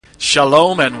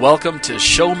Shalom and welcome to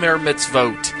Shomer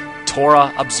Mitzvot,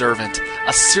 Torah Observant,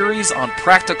 a series on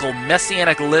practical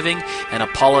Messianic living and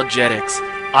apologetics.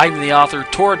 I'm the author,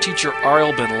 Torah teacher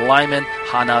Ariel Ben Lyman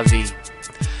Hanavi.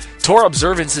 Torah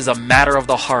observance is a matter of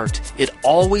the heart. It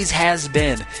always has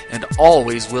been and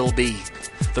always will be.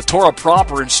 The Torah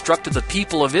proper instructed the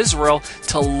people of Israel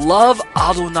to love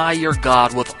Adonai your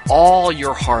God with all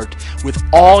your heart, with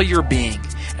all your being,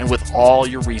 and with all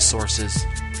your resources.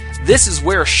 This is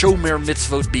where Shomer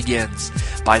Mitzvot begins,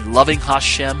 by loving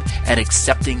Hashem and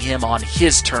accepting Him on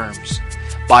His terms.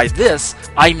 By this,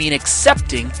 I mean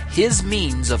accepting His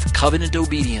means of covenant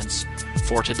obedience.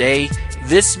 For today,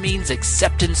 this means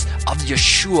acceptance of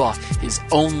Yeshua, His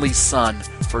only Son,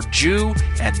 for Jew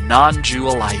and non-Jew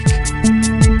alike.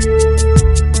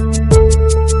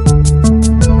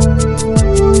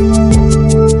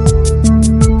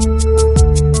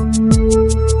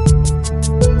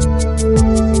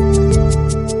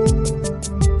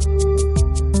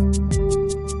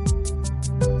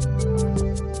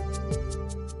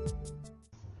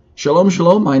 Shalom,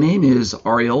 shalom. My name is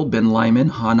Ariel Ben Lyman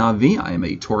Hanavi. I am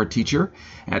a Torah teacher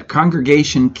at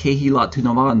Congregation Kehilat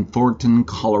Tunava in Thornton,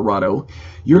 Colorado.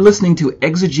 You're listening to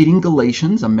Exegeting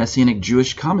Galatians, a Messianic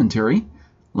Jewish commentary.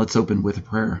 Let's open with a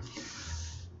prayer.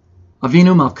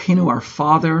 Avinu Malkeinu, our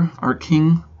Father, our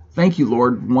King, thank you,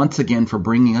 Lord, once again for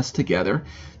bringing us together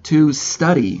to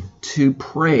study, to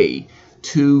pray,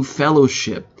 to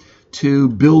fellowship, to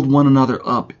build one another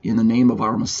up in the name of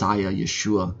our Messiah,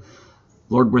 Yeshua.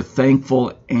 Lord, we're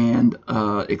thankful and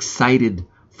excited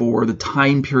for the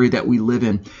time period that we live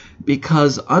in,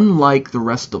 because unlike the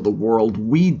rest of the world,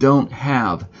 we don't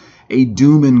have a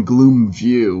doom and gloom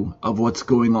view of what's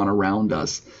going on around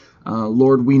us.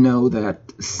 Lord, we know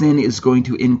that sin is going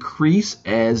to increase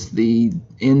as the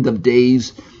end of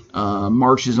days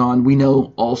marches on. We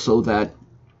know also that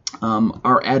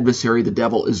our adversary, the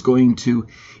devil, is going to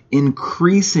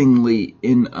increasingly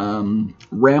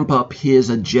ramp up his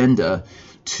agenda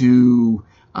to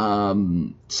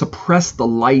suppress the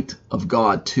light of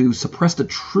God, to suppress the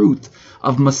truth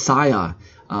of Messiah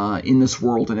in this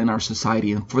world and in our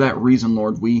society. And for that reason,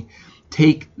 Lord, we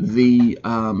take the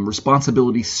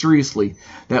responsibility seriously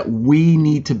that we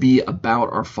need to be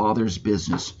about our Father's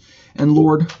business. And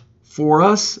Lord, for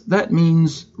us, that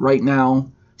means right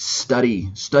now,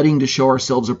 studying to show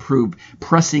ourselves approved,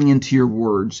 pressing into your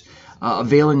words,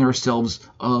 availing ourselves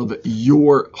of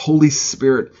your Holy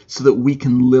Spirit so that we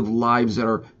can live lives that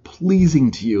are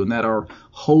pleasing to you and that are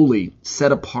holy,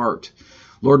 set apart.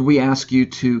 Lord, we ask you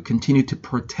to continue to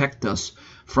protect us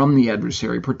from the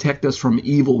adversary, protect us from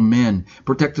evil men,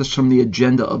 protect us from the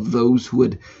agenda of those who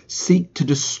would seek to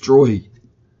destroy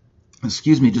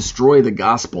the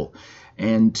gospel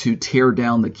and to tear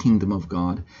down the kingdom of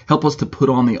God. Help us to put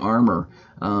on the armor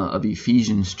of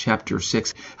Ephesians chapter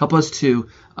 6. Help us to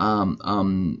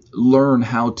learn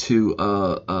how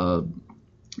to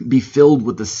be filled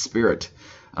with the Spirit.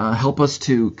 Help us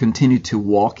to continue to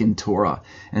walk in Torah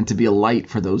and to be a light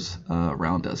for those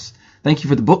around us. Thank you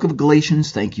for the book of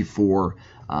Galatians. Thank you for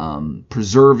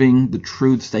preserving the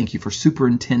truths. Thank you for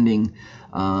superintending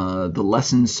the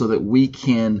lessons so that we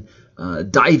can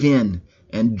dive in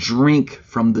and drink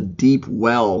from the deep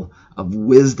well of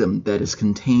wisdom that is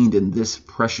contained in this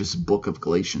precious book of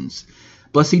Galatians.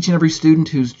 Bless each and every student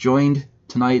who's joined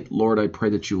tonight. Lord, I pray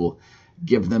that you will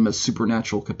give them a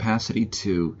supernatural capacity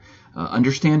to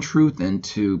understand truth and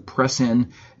to press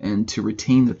in and to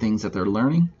retain the things that they're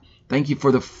learning. Thank you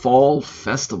for the fall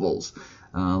festivals.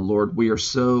 Lord, we are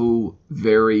so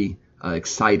very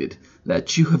excited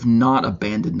that you have not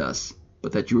abandoned us,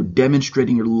 but that you are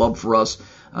demonstrating your love for us,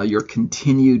 your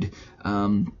continued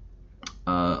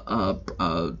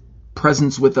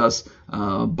presence with us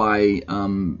by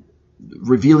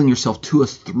revealing yourself to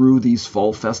us through these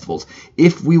fall festivals.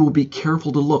 If we will be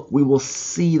careful to look, we will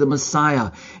see the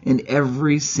Messiah in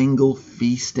every single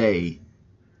feast day.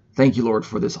 Thank you, Lord,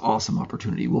 for this awesome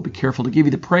opportunity. We'll be careful to give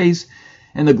you the praise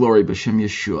and the glory, B'Shem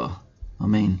Yeshua.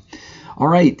 Amen. All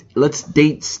right, let's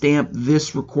date stamp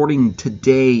this recording.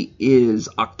 Today is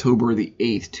October the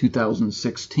 8th,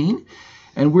 2016,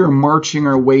 and we're marching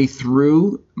our way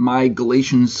through my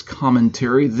Galatians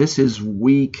commentary. This is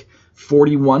week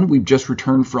 41. We've just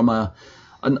returned from a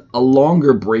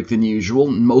longer break than usual.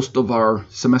 Most of our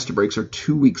semester breaks are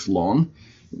 2 weeks long.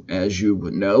 As you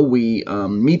know, we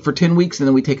meet for 10 weeks, and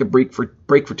then we take a break for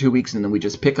 2 weeks, and then we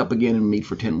just pick up again and meet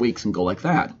for 10 weeks and go like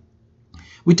that.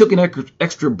 We took an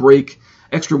extra week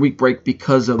break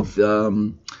because of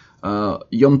Yom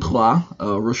Teruah,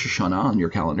 Rosh Hashanah on your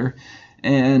calendar,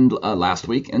 and last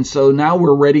week. And so now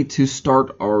we're ready to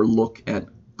start our look at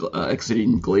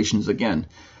exiting Galatians again.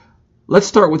 Let's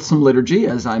start with some liturgy,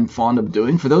 as I'm fond of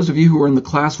doing. For those of you who are in the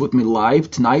class with me live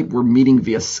tonight, we're meeting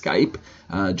via Skype.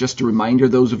 Just a reminder,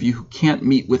 those of you who can't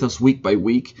meet with us week by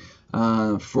week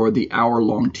for the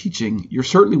hour-long teaching, you're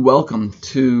certainly welcome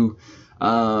to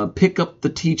pick up the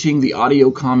teaching, the audio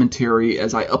commentary,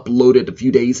 as I upload it a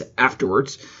few days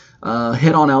afterwards.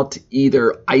 Head on out to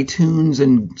either iTunes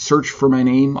and search for my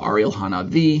name, Ariel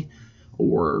Hanavi,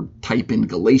 or type in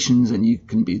Galatians and you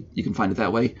can find it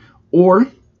that way. Or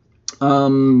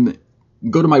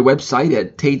go to my website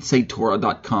at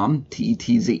tetzetorah.com,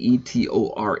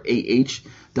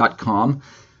 tetzetorah.com,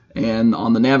 and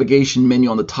on the navigation menu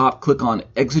on the top, click on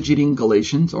Exegeting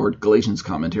Galatians or Galatians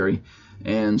Commentary,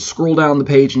 and scroll down the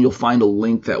page and you'll find a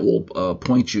link that will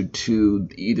point you to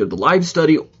either the live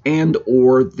study and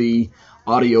or the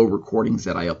audio recordings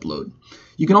that I upload.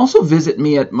 You can also visit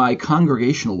me at my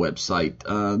congregational website,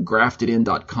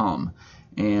 graftedin.com.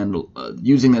 And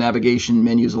using the navigation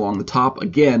menus along the top,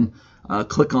 again,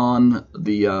 click on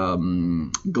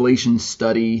the Galatians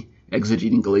study,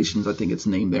 Exegeting Galatians, I think it's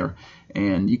named there,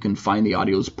 and you can find the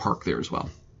audios parked there as well.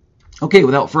 Okay,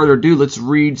 without further ado, let's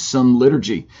read some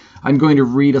liturgy. I'm going to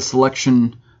read a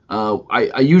selection.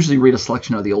 I usually read a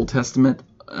selection of the Old Testament,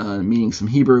 meaning some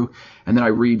Hebrew, and then I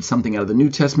read something out of the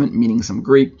New Testament, meaning some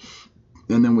Greek,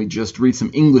 and then we just read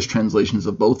some English translations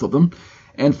of both of them.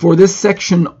 And for this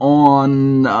section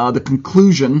on the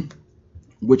conclusion,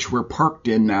 which we're parked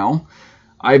in now,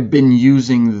 I've been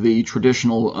using the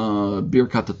traditional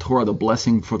Birkat Torah, the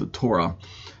blessing for the Torah,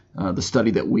 the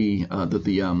study that we,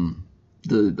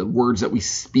 the words that we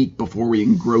speak before we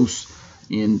engross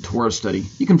in Torah study.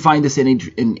 You can find this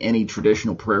in any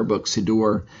traditional prayer book,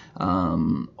 Siddur,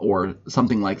 or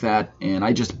something like that. And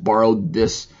I just borrowed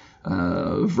this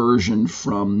version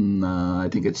from, I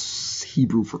think it's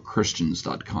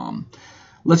HebrewForChristians.com.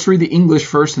 Let's read the English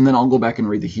first, and then I'll go back and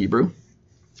read the Hebrew.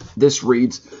 This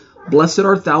reads, "Blessed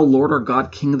art thou, Lord our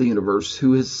God, King of the universe,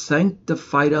 who has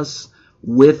sanctified us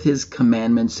with his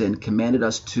commandments and commanded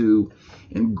us to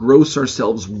engross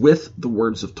ourselves with the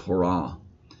words of Torah.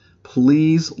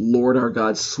 Please, Lord our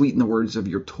God, sweeten the words of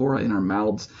your Torah in our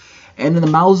mouths and in the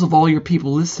mouths of all your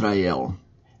people, Israel.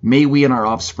 May we and our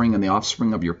offspring and the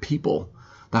offspring of your people,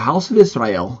 the house of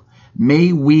Israel,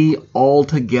 may we all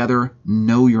together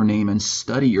know your name and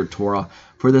study your Torah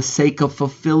for the sake of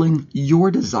fulfilling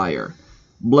your desire.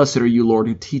 Blessed are you, Lord,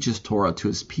 who teaches Torah to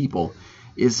his people,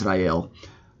 Israel.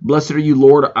 Blessed are you,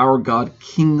 Lord, our God,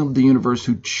 King of the universe,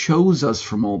 who chose us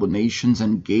from all the nations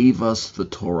and gave us the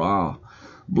Torah.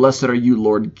 Blessed are you,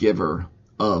 Lord, giver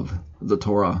of the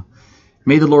Torah.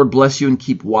 May the Lord bless you and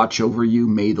keep watch over you.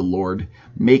 May the Lord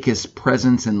make his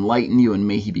presence enlighten you, and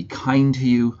may he be kind to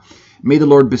you. May the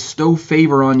Lord bestow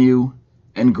favor on you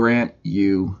and grant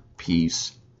you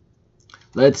peace."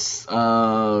 Let's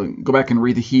go back and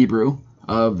read the Hebrew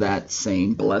of that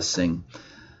same blessing.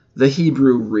 The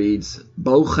Hebrew reads,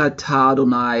 "Baruch atah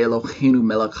Adonai Eloheinu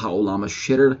melech haolam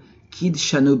asher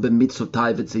kidshanu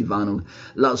b'mitzvotai v'tzivanu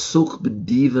la'asuk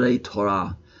b'divrei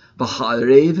Torah.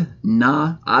 V'ha'arev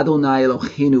na Adonai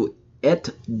Eloheinu et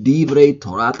divrei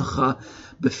Toratcha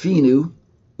b'finu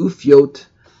ufyot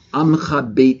amcha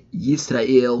beit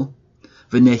Yisrael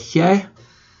v'necheh."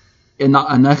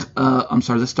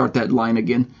 Let's start that line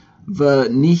again.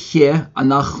 "V'nicheh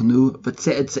anachnu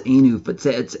v'tze'etze'enu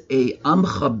v'tze'etze'e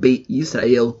amcha beit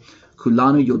Yisrael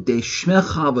kulanu yodei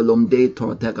shmecha v'lomdei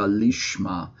Toratecha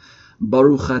lishma.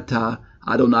 Baruch atah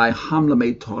Adonai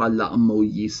hamlamei Torah la'amo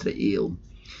Yisrael.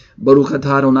 Baruch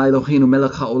atah Adonai Eloheinu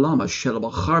melech ha'olam asher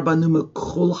bachar banu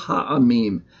mekol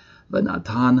ha'amim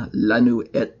v'natan lanu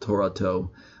et Torato.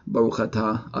 Baruch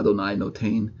atah Adonai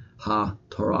noten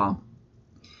ha'Torah.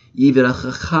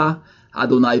 Yivirechecha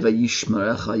Adonai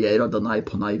v'yishmerecha yair Adonai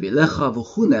panai v'elecha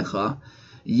v'chunecha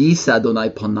yis Adonai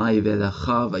panai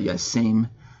v'elecha v'yasem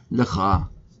lecha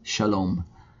shalom."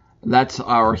 That's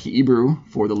our Hebrew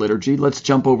for the liturgy. Let's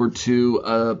jump over to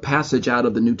a passage out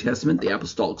of the New Testament, the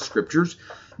Apostolic Scriptures,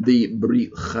 the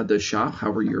Brit Chadashah,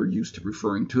 however you're used to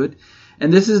referring to it.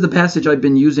 And this is the passage I've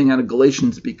been using out of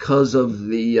Galatians because of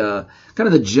the kind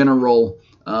of the general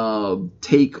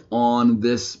take on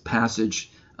this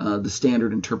passage, the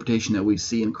standard interpretation that we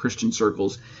see in Christian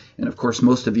circles. And of course,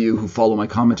 most of you who follow my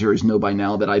commentaries know by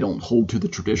now that I don't hold to the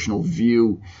traditional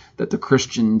view that the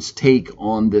Christians take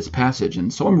on this passage.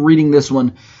 And so I'm reading this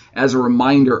one as a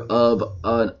reminder of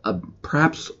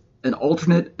perhaps an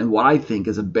alternate and what I think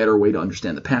is a better way to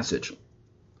understand the passage.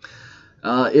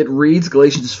 It reads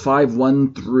Galatians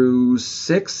 5:1 through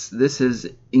 6. This is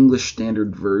English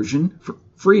Standard Version. For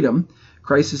freedom,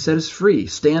 Christ has set us free.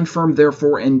 Stand firm,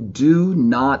 therefore, and do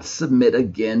not submit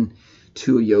again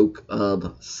to a yoke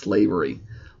of slavery.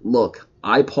 Look,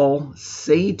 I, Paul,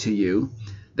 say to you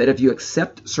that if you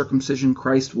accept circumcision,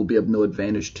 Christ will be of no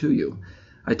advantage to you.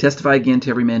 I testify again to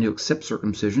every man who accepts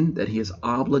circumcision that he is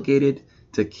obligated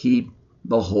to keep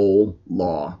the whole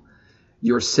law.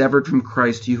 You are severed from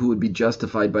Christ, you who would be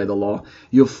justified by the law.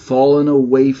 You have fallen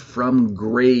away from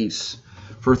grace.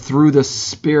 For through the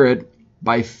Spirit,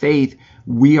 by faith,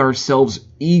 we ourselves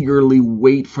eagerly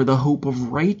wait for the hope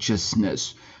of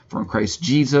righteousness. For in Christ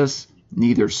Jesus,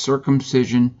 neither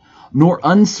circumcision nor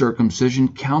uncircumcision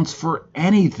counts for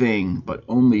anything, but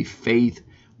only faith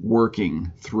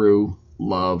working through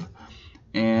love.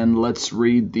 And let's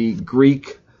read the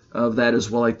Greek of that as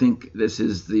well. I think this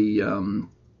is the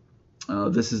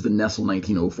Nestle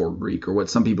 1904 Greek, or what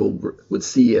some people would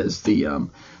see as the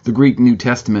Greek New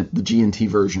Testament, the G&T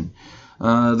version.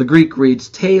 The Greek reads,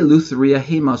 Te Lutheria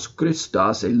hemas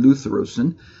Christos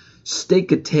eleutherosin,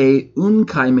 stekete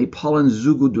unkai me pollen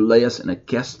zugu duleas en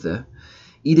akeste,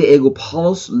 ide ego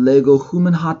palos lego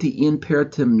human hati in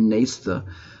peritem nesta,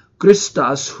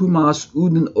 Christos humas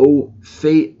uden o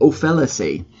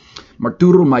felese,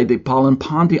 marturo mai de pollen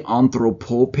panti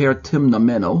anthropo per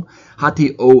timnameno,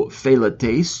 hati o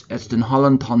phelates, est in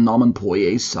holland ton nomen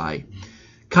poiesai.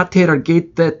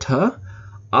 Kateragete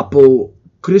apo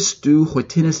Christu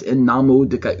hotinis in namo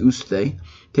decauste,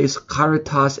 tes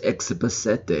caritas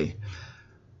exhibisete.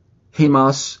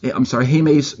 Hemes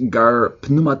gar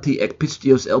pneumati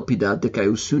ekpistios elpida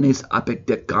decausunes apec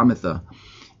decametha,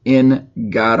 in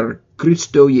gar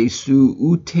Christo Jesu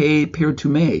ute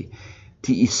pertume,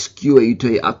 ti iscue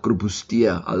ute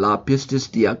acrobustia, ala pistis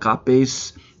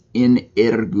diacapes in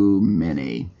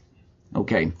ergumene.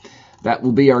 Okay, that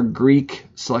will be our Greek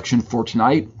selection for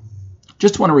tonight.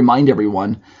 Just want to remind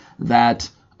everyone that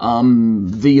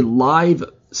the live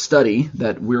study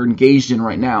that we're engaged in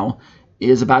right now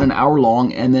is about an hour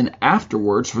long, and then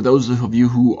afterwards, for those of you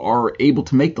who are able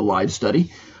to make the live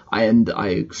study,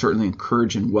 I certainly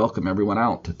encourage and welcome everyone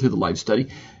out to the live study,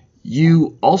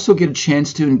 you also get a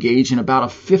chance to engage in about a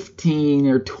 15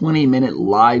 or 20 minute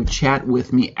live chat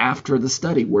with me after the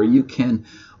study, where you can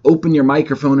open your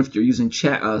microphone. If you're using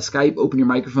Skype, open your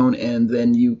microphone, and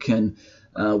then you can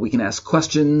we can ask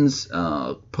questions,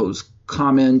 pose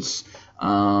comments.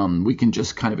 We can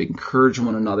just kind of encourage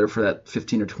one another for that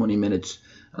 15 or 20 minutes.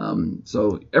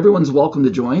 So everyone's welcome to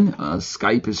join.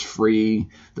 Skype is free.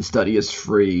 The study is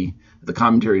free. The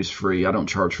commentary is free. I don't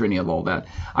charge for any of all that.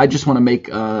 I just want to make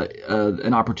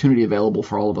an opportunity available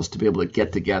for all of us to be able to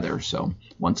get together. So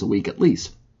once a week at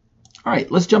least. All right,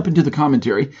 let's jump into the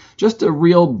commentary. Just a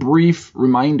real brief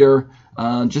reminder,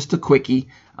 just a quickie.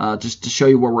 Just to show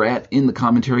you where we're at in the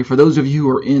commentary. For those of you who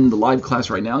are in the live class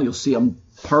right now, you'll see I'm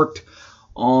parked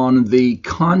on the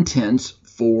contents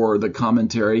for the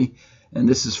commentary, and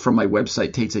this is from my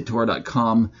website,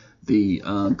 tatesatorah.com, the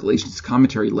Galatians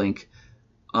commentary link.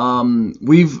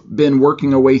 We've been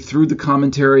working our way through the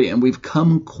commentary, and we've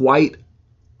come quite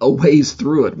a ways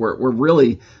through it. We're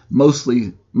really most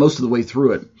of the way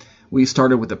through it. We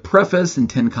started with a preface and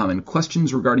 10 common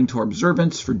questions regarding Torah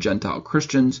observance for Gentile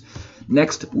Christians.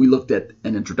 Next, we looked at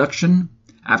an introduction.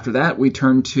 After that, we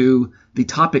turned to the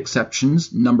topic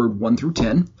sections numbered 1 through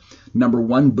 10. Number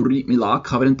 1, Brit Milah,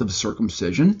 covenant of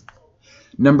circumcision.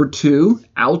 Number 2,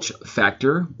 ouch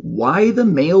factor, why the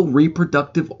male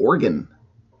reproductive organ.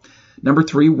 Number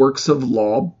 3, works of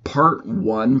law, part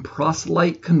 1,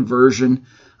 proselyte conversion,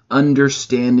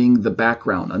 understanding the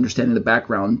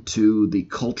background to the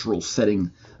cultural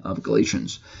setting of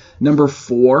Galatians. Number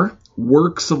 4,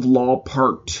 works of law,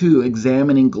 part 2,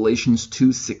 examining Galatians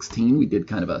 2:16. We did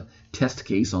kind of a test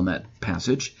case on that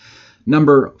passage.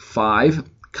 Number 5,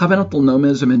 covenantal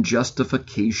nomism and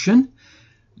justification.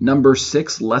 Number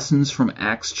 6, lessons from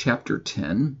Acts chapter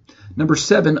 10. Number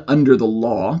 7, under the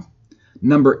law.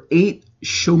 Number 8,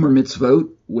 shomer mitzvot,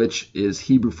 which is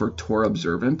Hebrew for Torah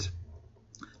observant.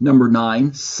 Number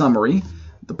 9, summary,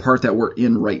 the part that we're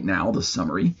in right now, the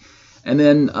summary. And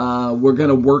then we're going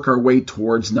to work our way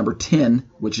towards number 10,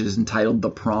 which is entitled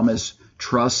The Promise,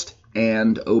 Trust,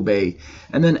 and Obey.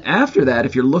 And then after that,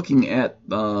 if you're looking at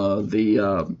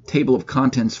the table of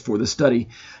contents for the study,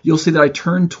 you'll see that I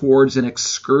turn towards an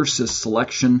excursus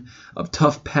selection of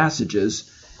tough passages.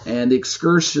 And the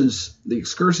excursus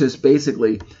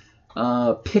basically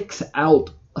picks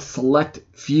out a select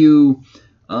few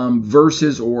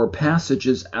verses or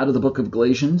passages out of the book of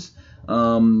Galatians,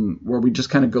 where we just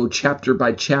kind of go chapter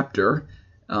by chapter,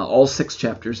 all 6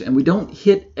 chapters, and we don't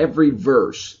hit every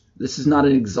verse. This is not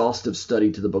an exhaustive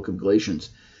study to the book of Galatians.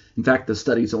 In fact, the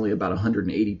study is only about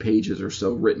 180 pages or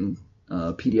so, written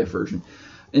PDF version.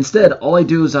 Instead, all I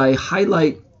do is I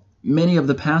highlight many of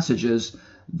the passages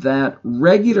that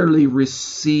regularly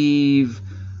receive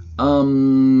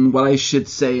what I should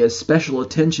say is special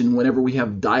attention whenever we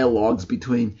have dialogues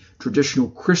between traditional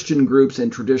Christian groups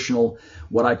and traditional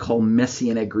what I call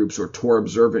Messianic groups or Torah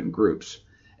observant groups.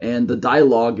 And the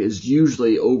dialogue is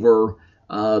usually over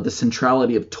the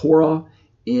centrality of Torah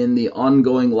in the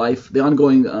ongoing life, the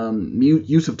ongoing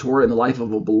use of Torah in the life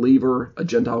of a believer, a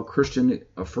Gentile Christian,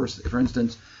 for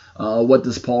instance. What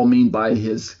does Paul mean by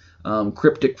his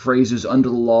cryptic phrases, under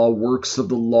the law, works of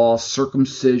the law,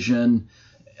 circumcision,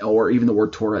 or even the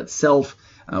word Torah itself?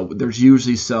 There's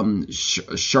usually some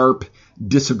sharp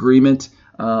disagreement,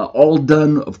 all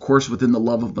done, of course, within the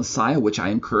love of Messiah, which I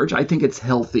encourage. I think it's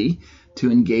healthy to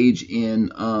engage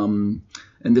in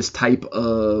this type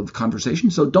of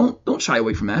conversation. So don't shy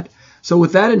away from that. So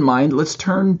with that in mind, let's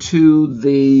turn to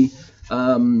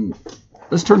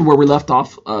where we left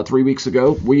off 3 weeks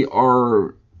ago.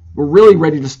 We're really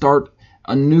ready to start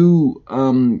a new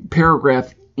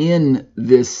paragraph in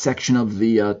this section of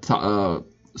the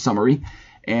summary,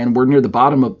 and we're near the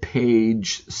bottom of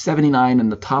page 79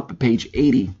 and the top of page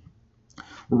 80.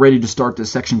 We're ready to start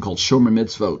this section called Shomer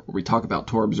Mitzvot, where we talk about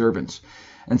Torah observance.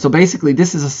 And so basically,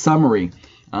 this is a summary.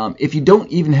 If you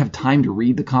don't even have time to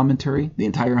read the commentary, the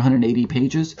entire 180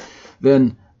 pages,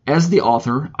 then as the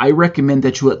author, I recommend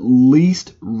that you at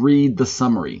least read the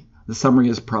summary. The summary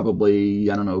is probably,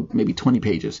 maybe 20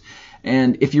 pages.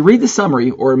 And if you read the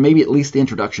summary, or maybe at least the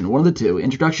introduction, one of the two,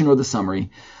 introduction or the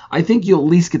summary, I think you'll at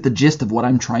least get the gist of what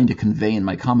I'm trying to convey in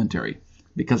my commentary,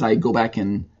 because I go back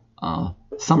and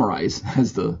summarize,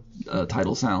 as the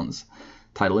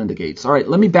title indicates. All right,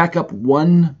 let me back up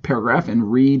one paragraph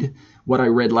and read what I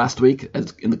read last week.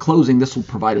 As in the closing, this will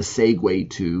provide a segue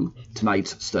to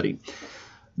tonight's study.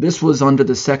 This was under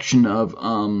the section of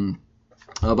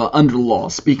under the law.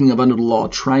 Speaking of under the law,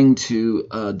 trying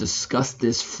to discuss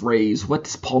this phrase. What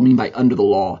does Paul mean by under the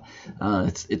law?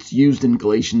 It's used in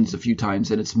Galatians a few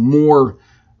times, and it's more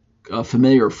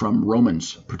familiar from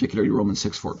Romans, particularly Romans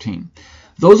 6:14.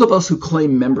 Those of us who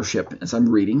claim membership, as I'm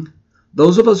reading,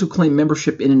 those of us who claim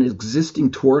membership in an existing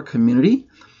Torah community,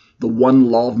 the One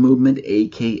Law movement,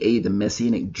 aka the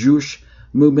Messianic Jewish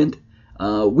movement,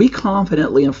 we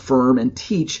confidently affirm and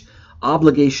teach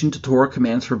obligation to Torah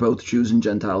commands for both Jews and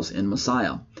Gentiles in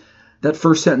Messiah. That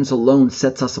first sentence alone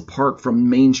sets us apart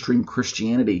from mainstream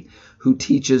Christianity, who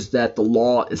teaches that the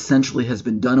law essentially has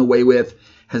been done away with,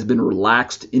 has been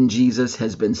relaxed in Jesus,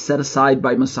 has been set aside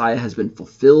by Messiah, has been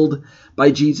fulfilled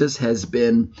by Jesus, has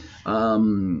been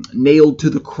nailed to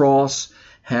the cross,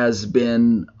 has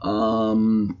been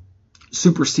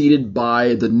superseded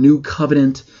by the new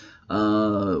covenant.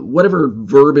 Whatever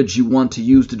verbiage you want to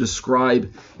use to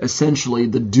describe essentially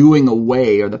the doing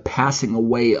away or the passing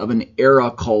away of an era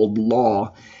called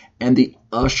law and the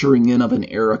ushering in of an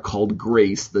era called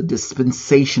grace. The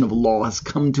dispensation of law has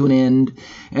come to an end,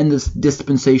 and this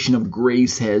dispensation of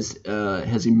grace has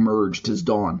emerged, has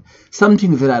dawned.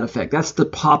 Something to that effect. That's the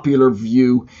popular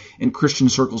view in Christian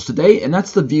circles today, and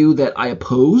that's the view that I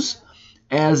oppose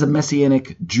as a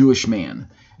Messianic Jewish man,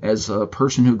 as a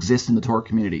person who exists in the Torah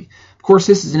community. Of course,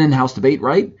 this is an in-house debate,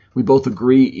 right? We both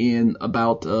agree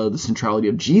about the centrality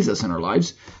of Jesus in our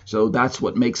lives, so that's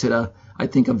what makes it, I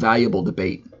think, a valuable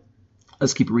debate.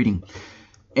 Let's keep reading.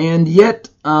 And yet,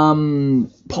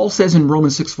 Paul says in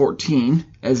Romans 6:14,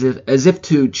 as if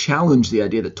to challenge the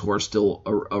idea that Torah is still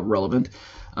relevant,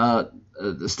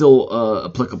 still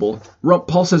applicable.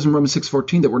 Paul says in Romans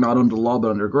 6:14 that we're not under law but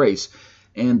under grace,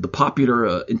 and the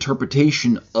popular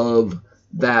interpretation of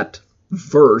that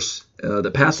verse, the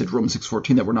passage, Romans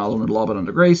 6:14, that we're not under law but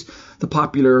under grace, the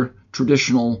popular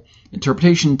traditional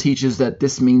interpretation teaches that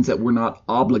this means that we're not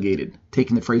obligated,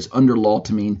 taking the phrase under law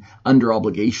to mean under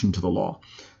obligation to the law.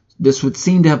 This would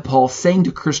seem to have Paul saying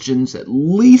to Christians, at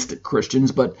least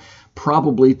Christians, but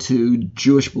probably to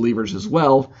Jewish believers as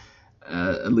well,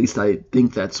 at least I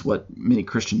think that's what many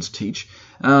Christians teach.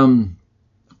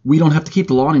 We don't have to keep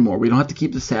the law anymore. We don't have to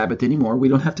keep the Sabbath anymore. We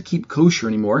don't have to keep kosher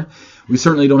anymore. We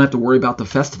certainly don't have to worry about the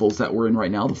festivals that we're in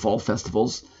right now, the fall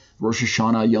festivals, Rosh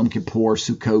Hashanah, Yom Kippur,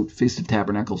 Sukkot, Feast of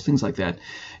Tabernacles, things like that.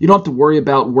 You don't have to worry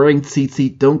about wearing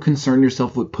tzitzit. Don't concern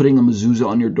yourself with putting a mezuzah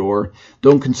on your door.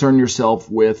 Don't concern yourself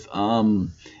with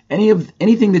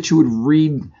anything that you would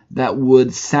read that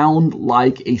would sound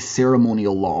like a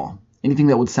ceremonial law, anything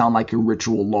that would sound like a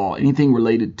ritual law, anything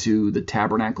related to the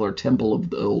tabernacle or temple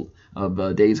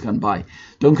of days gone by.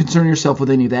 Don't concern yourself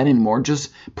with any of that anymore.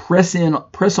 Just press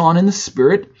on in the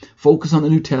Spirit, focus on the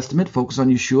New Testament, focus on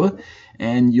Yeshua,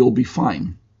 and you'll be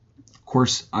fine. Of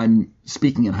course, I'm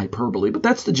speaking in hyperbole, but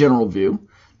that's the general view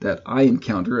that I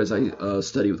encounter as I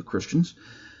study with Christians.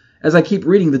 As I keep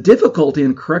reading, the difficulty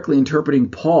in correctly interpreting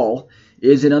Paul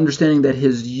is in understanding that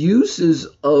his uses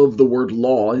of the word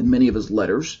law in many of his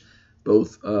letters,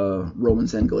 both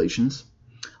Romans and Galatians,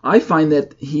 I find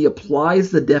that he applies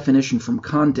the definition from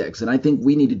context, and I think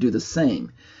we need to do the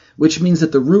same, which means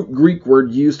that the root Greek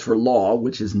word used for law,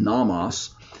 which is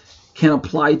nomos, can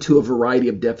apply to a variety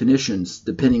of definitions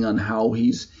depending on how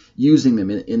he's using them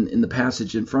in the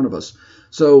passage in front of us.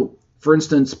 So, for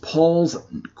instance, Paul's,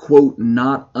 quote,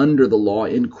 not under the law,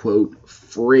 end quote,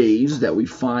 phrase that we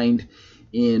find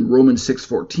in Romans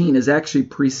 6:14 is actually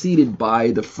preceded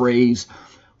by the phrase,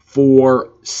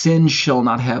 for sin shall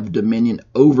not have dominion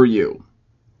over you.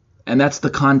 And that's the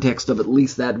context of at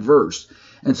least that verse.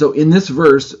 And so in this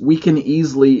verse, we can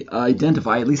easily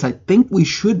identify, at least I think we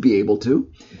should be able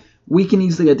to, we can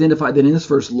easily identify that in this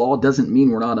verse, law doesn't mean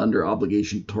we're not under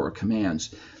obligation to Torah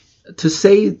commands.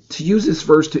 To use this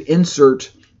verse to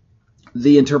insert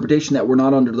the interpretation that we're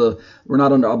not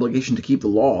under obligation to keep the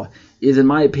law is, in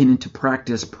my opinion, to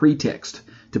practice pretext,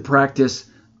 to practice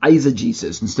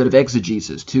eisegesis instead of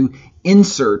exegesis, to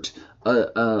insert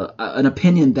an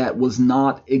opinion that was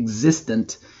not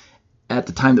existent at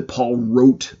the time that Paul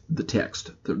wrote the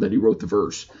text, that he wrote the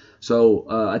verse. So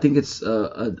I think it's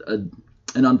an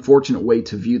unfortunate way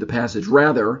to view the passage.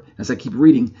 Rather, as I keep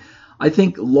reading, I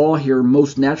think law here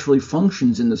most naturally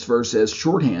functions in this verse as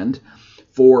shorthand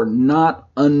for not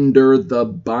under the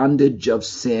bondage of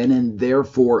sin and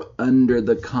therefore under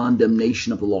the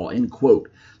condemnation of the law, end quote.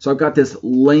 So I've got this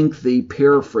lengthy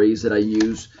paraphrase that I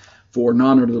use for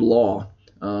not under the law,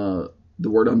 the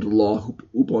word under the law,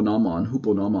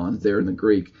 huponomon, there in the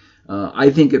Greek. I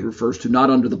think it refers to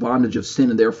not under the bondage of sin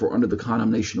and therefore under the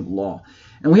condemnation of the law.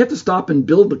 And we have to stop and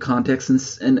build the context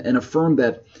and affirm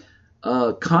that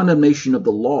condemnation of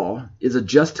the law is a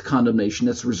just condemnation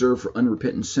that's reserved for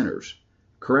unrepentant sinners.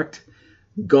 Correct?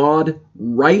 God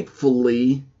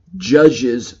rightfully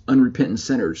judges unrepentant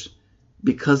sinners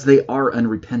because they are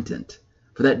unrepentant.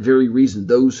 For that very reason,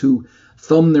 those who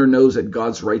thumb their nose at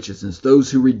God's righteousness,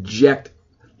 those who reject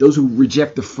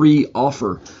the free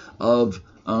offer of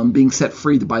being set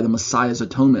free by the Messiah's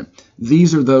atonement,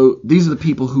 these are the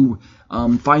people who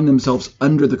find themselves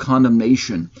under the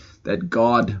condemnation that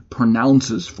God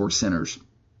pronounces for sinners.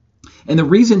 And the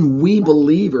reason we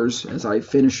believers, as I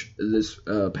finish this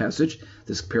passage,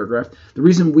 this paragraph, the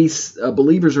reason we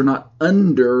believers are not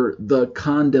under the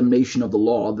condemnation of the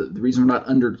law, the reason we're not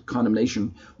under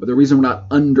condemnation, or the reason we're not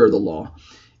under the law,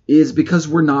 is because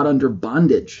we're not under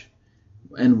bondage.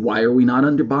 And why are we not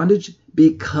under bondage?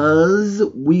 Because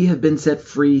we have been set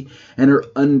free and are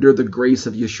under the grace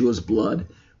of Yeshua's blood.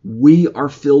 We are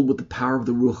filled with the power of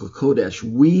the Ruach HaKodesh.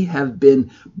 We have been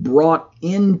brought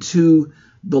into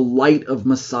the light of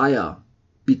Messiah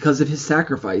because of his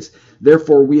sacrifice.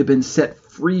 Therefore, we have been set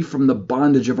free from the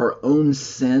bondage of our own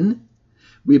sin.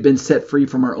 We have been set free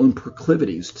from our own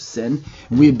proclivities to sin.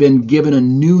 We have been given a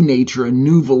new nature, a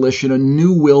new volition, a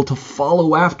new will to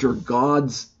follow after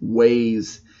God's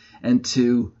ways and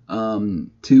to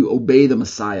obey the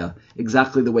Messiah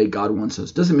exactly the way God wants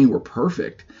us. Doesn't mean we're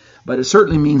perfect, but it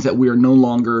certainly means that we are no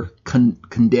longer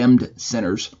condemned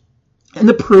sinners. And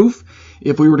the proof,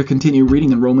 if we were to continue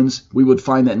reading in Romans, we would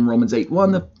find that in Romans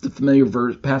 8:1, the familiar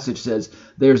passage says,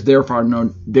 "There's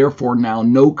therefore now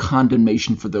no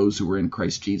condemnation for those who are in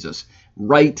Christ Jesus."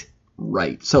 Right.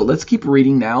 So let's keep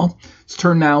reading now. Let's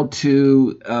turn now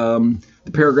to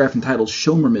the paragraph entitled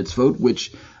Shomer Mitzvot,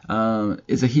 which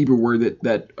is a Hebrew word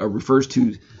that refers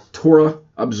to Torah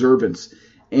observance.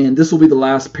 And this will be the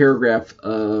last paragraph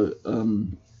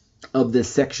of this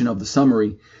section of the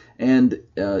summary. And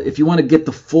if you want to get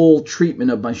the full treatment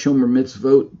of my Shomer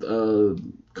Mitzvot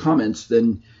comments,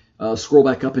 then scroll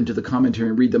back up into the commentary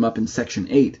and read them up in section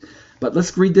 8. But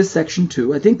let's read this section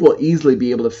too. I think we'll easily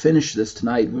be able to finish this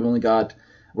tonight.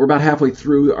 We're about halfway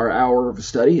through our hour of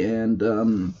study,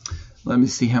 and let me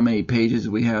see how many pages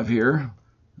we have here.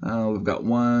 We've got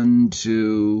only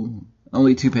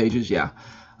 2 pages. Yeah,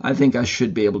 I think I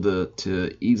should be able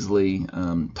to easily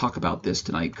talk about this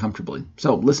tonight comfortably.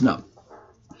 So listen up.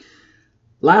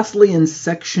 Lastly, in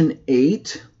section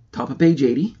 8, top of page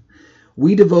 80,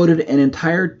 we devoted an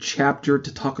entire chapter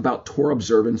to talk about Torah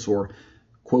observance, or,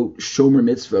 quote, Shomer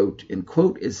Mitzvot, end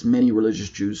quote, as many religious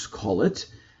Jews call it.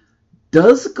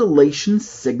 Does Galatians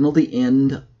signal the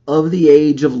end of the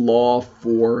age of law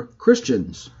for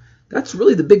Christians? That's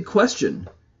really the big question.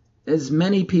 As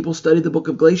many people study the book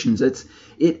of Galatians, it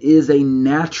is a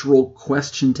natural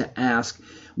question to ask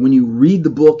when you read the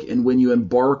book and when you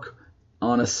embark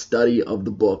on a study of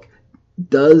the book.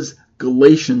 Does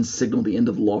Galatians signal the end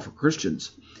of the law for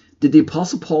Christians? Did the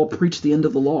Apostle Paul preach the end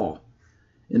of the law?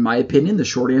 In my opinion, the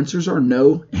short answers are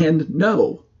no and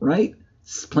no, right?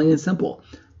 It's plain and simple.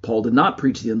 Paul did not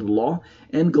preach the end of the law,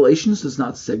 and Galatians does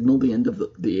not signal the end of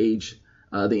the age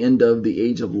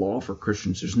of law for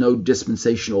Christians. There's no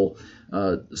dispensational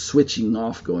switching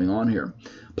off going on here.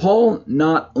 Paul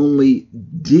not only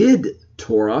did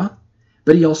Torah,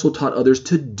 but he also taught others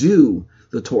to do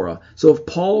the Torah. So if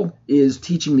Paul is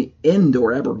teaching the end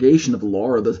or abrogation of the law,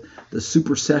 or the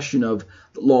supersession of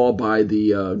the law by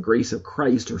the grace of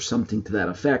Christ, or something to that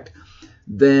effect,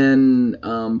 then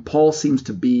Paul seems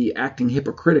to be acting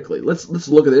hypocritically. Let's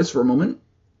look at this for a moment.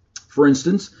 For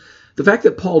instance, the fact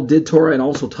that Paul did Torah and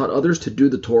also taught others to do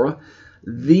the Torah,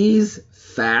 these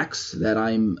facts that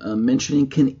I'm mentioning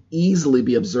can easily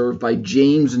be observed by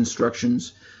James'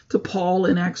 instructions to Paul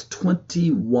in Acts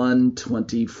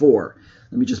 21:24.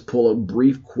 Let me just pull a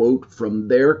brief quote from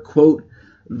there. Quote,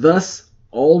 "Thus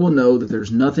all will know that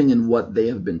there's nothing in what they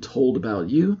have been told about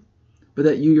you, but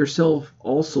that you yourself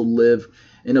also live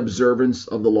in observance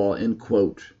of the law," end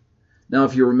quote. Now,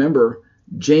 if you remember,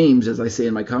 James, as I say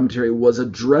in my commentary, was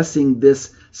addressing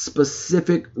this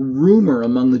specific rumor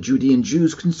among the Judean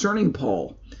Jews concerning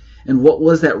Paul. And what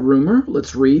was that rumor?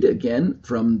 Let's read again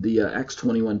from the Acts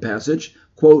 21 passage.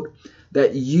 Quote,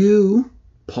 "That you,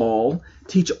 Paul,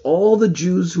 teach all the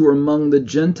Jews who are among the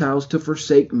Gentiles to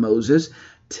forsake Moses,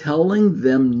 telling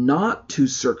them not to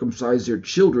circumcise their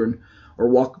children or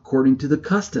walk according to the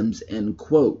customs," end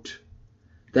quote.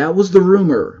 That was the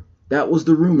rumor. That was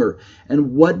the rumor.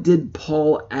 And what did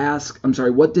James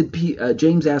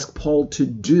ask Paul to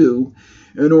do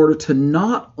in order to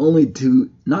not only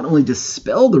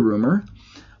dispel the rumor,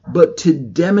 but to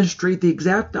demonstrate the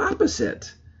exact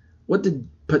opposite? What did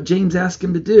James ask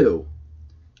him to do?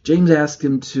 James asked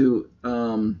him to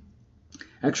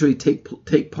actually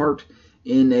take part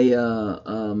in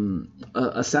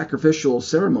a sacrificial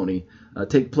ceremony,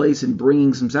 take place in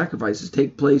bringing some sacrifices,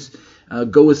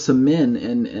 go with some men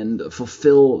and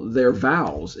fulfill their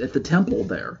vows at the temple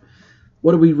there.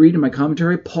 What do we read in my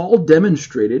commentary? Paul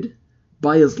demonstrated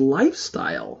by his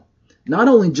lifestyle, not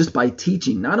only just by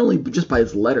teaching, not only just by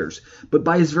his letters, but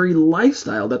by his very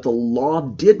lifestyle, that the law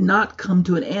did not come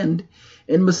to an end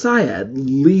in Messiah, at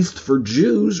least for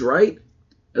Jews, right?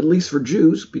 At least for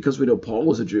Jews, because we know Paul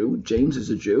was a Jew, James is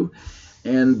a Jew,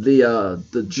 and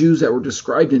the Jews that were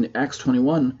described in Acts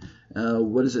 21,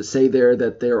 what does it say there?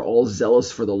 That they're all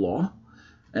zealous for the law,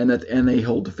 and they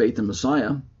hold to faith in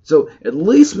Messiah. So at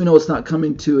least we know it's not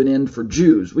coming to an end for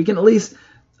Jews. We can at least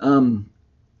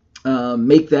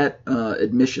make that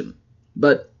admission.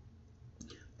 But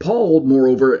Paul,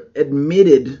 moreover,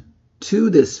 admitted to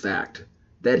this fact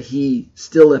that he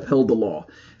still upheld the law.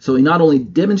 So he not only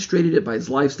demonstrated it by his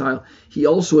lifestyle, he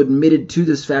also admitted to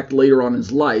this fact later on in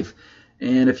his life.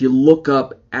 And if you look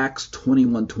up Acts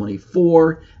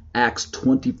 21:24, Acts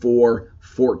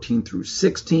 24:14 through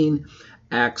 16,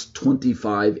 Acts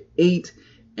 25:8,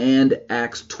 and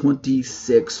Acts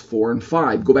 26:4 and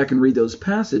 5, go back and read those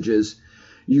passages,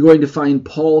 you're going to find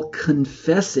Paul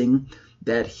confessing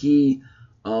that he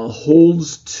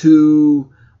holds to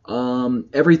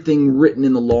everything written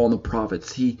in the law and the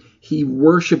prophets. He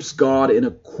worships God in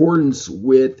accordance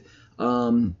with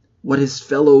what his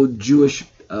fellow Jewish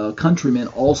countrymen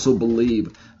also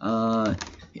believe.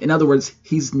 In other words,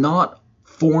 he's not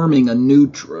forming a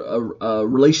new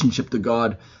relationship to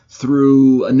God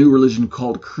through a new religion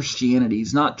called Christianity.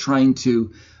 He's not trying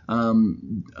to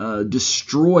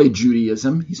destroy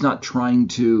Judaism. He's not trying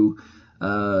to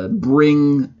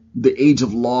bring the age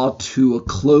of law to a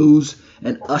close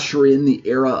and usher in the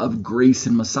era of grace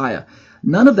and Messiah.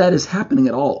 None of that is happening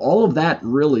at all. All of that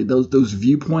really, those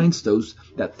viewpoints,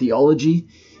 that theology,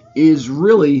 is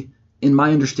really, in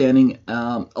my understanding,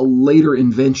 a later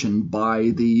invention by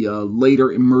the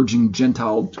later emerging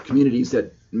Gentile communities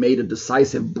that made a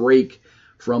decisive break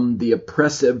from the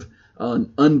oppressive,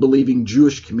 unbelieving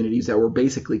Jewish communities that were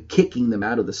basically kicking them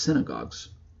out of the synagogues.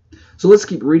 So let's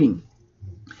keep reading.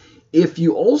 If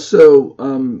you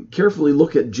also carefully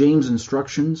look at James'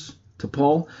 instructions to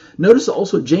Paul, notice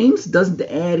also James doesn't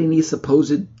add any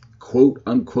supposed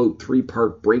quote-unquote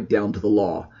three-part breakdown to the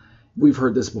law. We've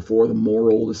heard this before, the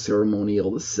moral, the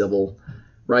ceremonial, the civil,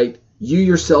 right? You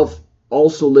yourself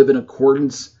also live in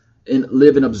observance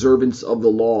of the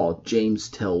law, James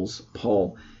tells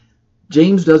Paul.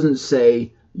 James doesn't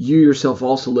say you yourself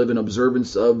also live in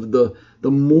observance of the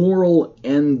moral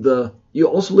and you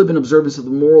also live in observance of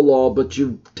the moral law, but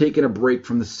you've taken a break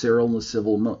from the civil and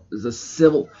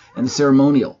the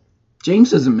ceremonial.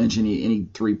 James doesn't mention any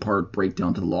three-part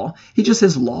breakdown to the law. He just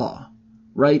says law,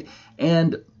 right?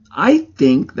 And I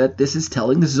think that this is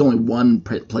telling. This is only one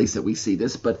place that we see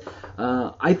this, but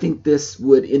I think this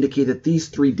would indicate that these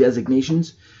three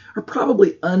designations are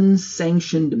probably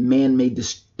unsanctioned man-made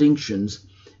distinctions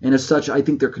And as such, I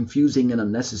think they're confusing and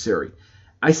unnecessary.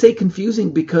 I say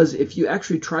confusing because if you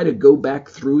actually try to go back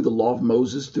through the law of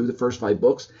Moses, through the first 5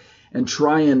 books, and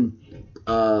try and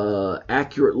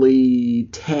accurately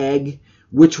tag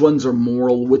which ones are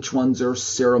moral, which ones are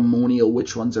ceremonial,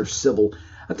 which ones are civil,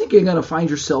 I think you're going to find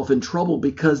yourself in trouble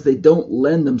because they don't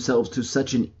lend themselves to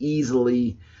such an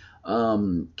easily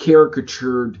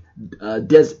caricatured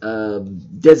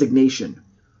designation.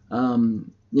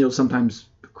 Sometimes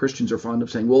Christians are fond of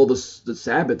saying, well, the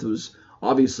Sabbath was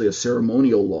obviously a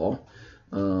ceremonial law,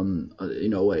 a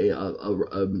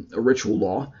ritual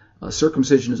law.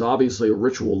 Circumcision is obviously a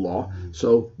ritual law,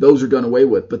 so those are done away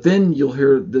with. But then you'll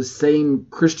hear the same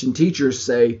Christian teachers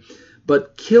say,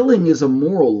 but killing is a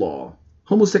moral law.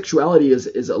 Homosexuality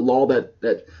is a law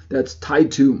that's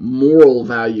tied to moral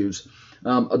values.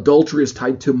 Adultery is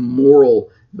tied to moral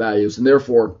values, and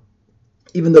therefore,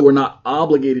 even though we're not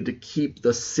obligated to keep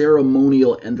the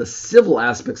ceremonial and the civil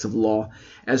aspects of law,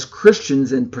 as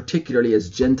Christians and particularly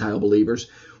as Gentile believers,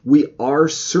 we are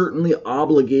certainly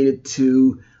obligated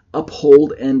to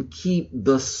uphold and keep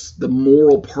the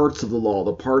moral parts of the law,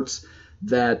 the parts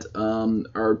that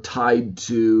are tied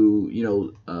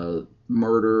to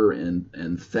murder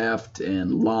and theft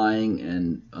and lying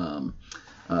and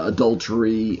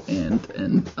adultery and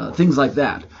things like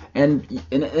that. And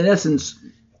in essence,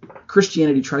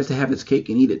 Christianity tries to have its cake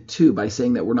and eat it too by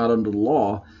saying that we're not under the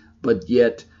law, but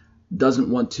yet doesn't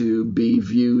want to be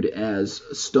viewed as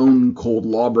stone cold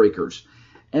lawbreakers.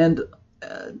 And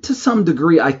to some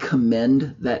degree, I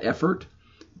commend that effort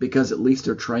because at least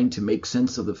they're trying to make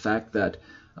sense of the fact that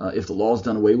if the law is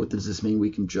done away with, does this mean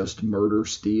we can just murder,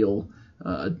 steal,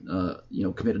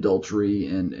 commit adultery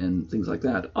and things like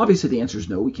that? Obviously, the answer is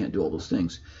no. We can't do all those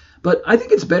things. But I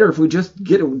think it's better if we just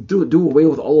do away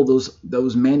with all of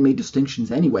those man-made distinctions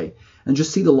anyway, and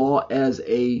just see the law as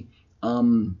a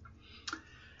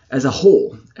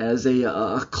whole, as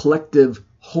a collective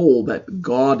whole that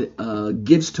God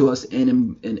gives to us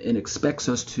and expects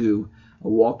us to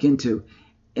walk into.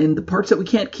 And the parts that we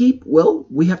can't keep, well,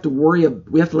 we have to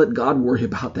let God worry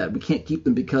about that. We can't keep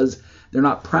them because they're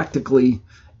not practically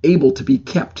able to be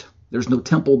kept. There's no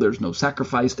temple, there's no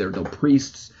sacrifice, there are no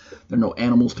priests, there are no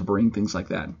animals to bring, things like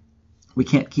that. We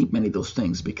can't keep many of those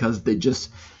things because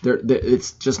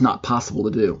it's just not possible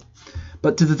to do.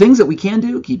 But to the things that we can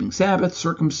do, keeping Sabbath,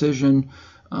 circumcision,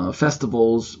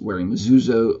 festivals, wearing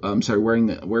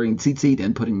mezuzah, wearing tzitzit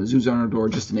and putting mezuzah on our door,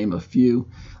 just to name a few.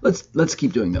 Let's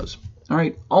keep doing those. All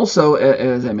right. Also,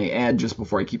 as I may add, just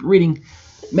before I keep reading,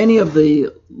 many of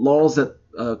the laws that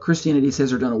Christianity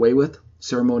says are done away with,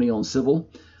 ceremonial and civil,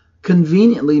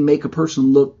 conveniently make a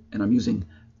person look, and I'm using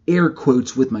air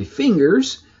quotes with my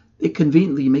fingers, they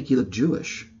conveniently make you look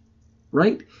Jewish,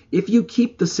 right? If you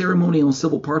keep the ceremonial and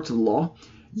civil parts of the law,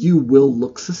 you will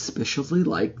look suspiciously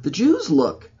like the Jews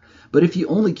look. But if you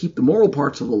only keep the moral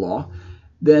parts of the law,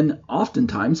 then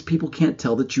oftentimes people can't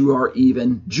tell that you are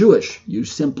even Jewish. You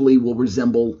simply will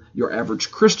resemble your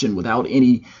average Christian without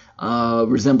any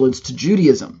resemblance to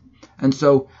Judaism. And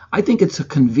so I think it's a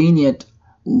convenient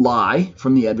lie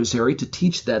from the adversary to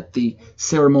teach that the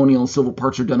ceremonial and civil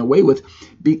parts are done away with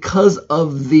because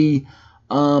of the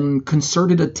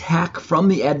concerted attack from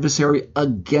the adversary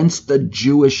against the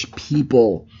Jewish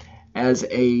people as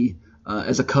a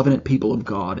covenant people of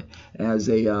God, as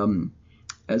the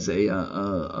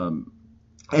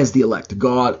elect.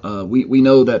 God, we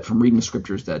know that from reading the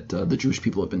scriptures that the Jewish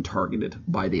people have been targeted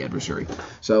by the adversary.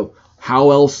 So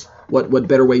how else? What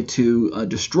better way to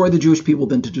destroy the Jewish people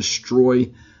than to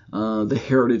destroy the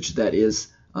heritage that is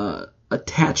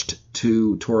attached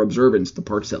to Torah observance, the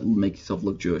parts that make yourself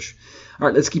look Jewish. All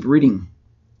right, let's keep reading.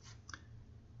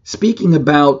 Speaking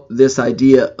about this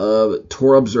idea of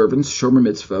Torah observance, Shomer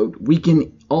Mitzvot, we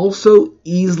can also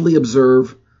easily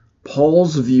observe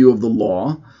Paul's view of the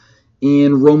law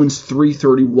in Romans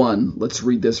 3:31. Let's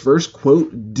read this verse.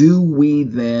 Quote, "Do we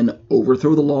then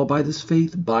overthrow the law by this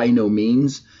faith? By no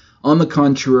means. On the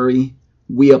contrary,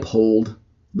 we uphold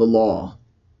the law."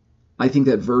 I think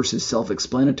that verse is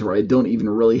self-explanatory. I don't even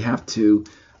really have to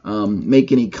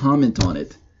make any comment on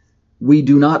it. We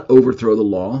do not overthrow the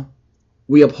law.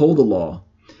 We uphold the law.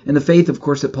 And the faith, of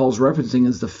course, that Paul's referencing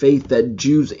is the faith that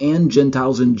Jews and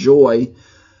Gentiles enjoy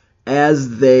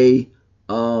as they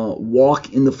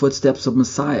walk in the footsteps of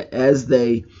Messiah, as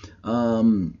they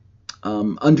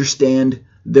understand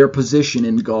their position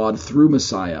in God through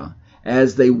Messiah,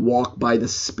 as they walk by the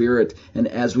Spirit, and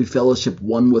as we fellowship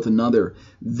one with another.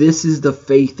 This is the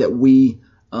faith that we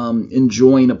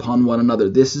enjoin upon one another.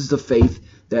 This is the faith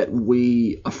that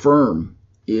we affirm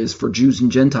is for Jews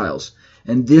and Gentiles.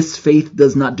 And this faith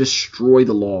does not destroy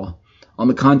the law. On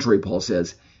the contrary, Paul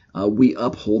says, we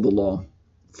uphold the law.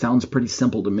 Sounds pretty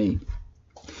simple to me.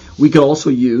 We could also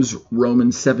use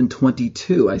Romans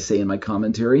 7:22, I say in my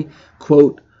commentary,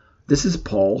 quote, this is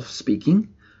Paul speaking,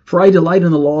 for I delight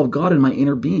in the law of God in my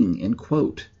inner being, end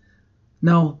quote.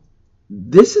 Now,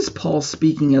 this is Paul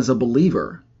speaking as a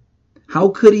believer. How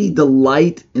could he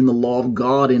delight in the law of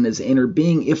God in his inner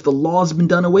being if the law's been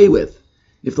done away with?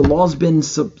 If the law's been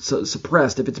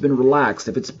suppressed, if it's been relaxed,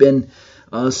 if it's been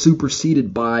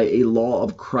superseded by a law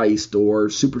of Christ or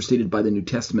superseded by the New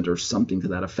Testament or something to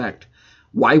that effect?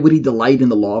 Why would he delight in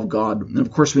the law of God? And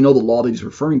of course, we know the law that he's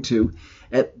referring to,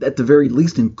 at the very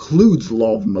least, includes the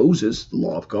law of Moses, the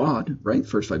law of God, right?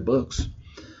 First 5 books.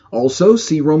 Also,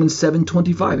 see Romans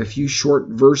 7:25, a few short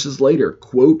verses later.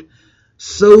 Quote,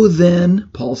 so then,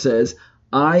 Paul says,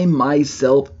 I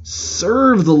myself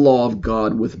serve the law of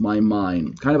God with my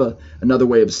mind. Kind of another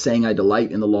way of saying I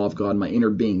delight in the law of God in my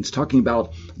inner being. He's talking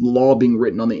about law being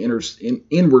written on the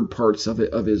inward parts of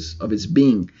his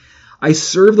being. I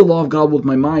serve the law of God with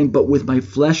my mind, but with my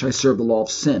flesh I serve the law of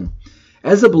sin.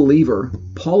 As a believer,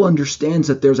 Paul understands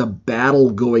that there's a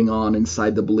battle going on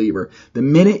inside the believer. The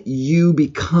minute you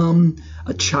become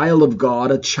a child of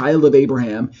God, a child of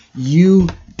Abraham, you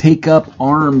take up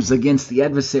arms against the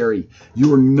adversary.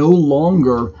 You are no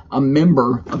longer a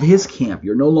member of his camp.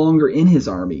 You're no longer in his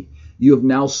army. You have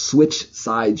now switched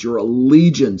sides. Your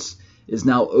allegiance is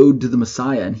now owed to the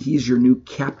Messiah, and he's your new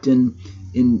captain.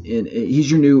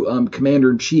 He's your new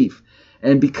commander-in-chief.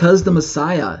 And because the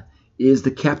Messiah is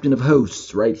the captain of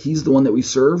hosts, right? He's the one that we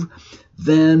serve.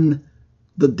 Then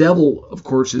the devil, of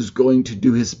course, is going to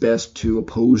do his best to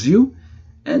oppose you.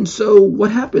 And so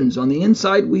what happens? On the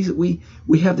inside, we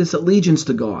have this allegiance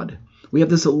to God. We have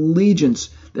this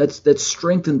allegiance that's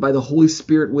strengthened by the Holy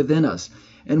Spirit within us.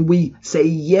 And we say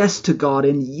yes to God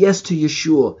and yes to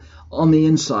Yeshua on the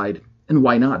inside. And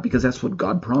why not? Because that's what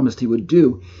God promised he would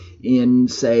do in,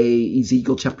 say,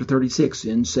 Ezekiel chapter 36,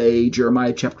 in, say,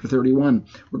 Jeremiah chapter 31,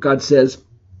 where God says,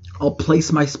 I'll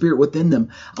place my spirit within them.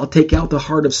 I'll take out the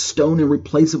heart of stone and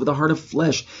replace it with a heart of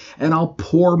flesh. And I'll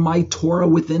pour my Torah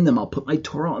within them. I'll put my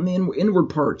Torah on the inward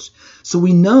parts. So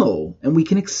we know and we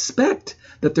can expect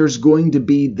that there's going to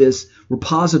be this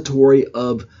repository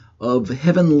of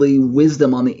heavenly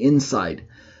wisdom on the inside.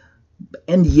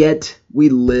 And yet we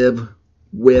live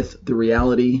with the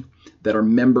reality that our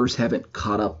members haven't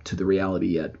caught up to the reality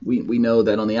yet. We know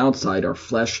that on the outside, our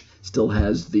flesh still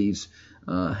has these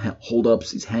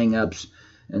hold-ups, these hang-ups.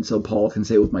 And so Paul can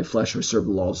say, with my flesh, I serve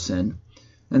the law of sin.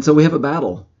 And so we have a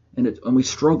battle, and we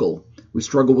struggle. We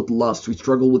struggle with lust. We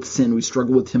struggle with sin. We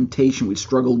struggle with temptation. We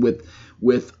struggle with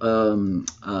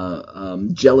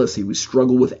jealousy. We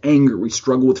struggle with anger. We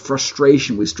struggle with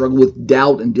frustration. We struggle with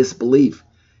doubt and disbelief.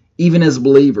 Even as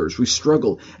believers, we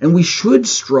struggle. And we should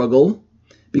struggle,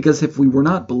 because if we were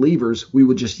not believers, we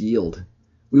would just yield.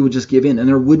 We would just give in, and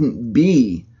there wouldn't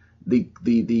be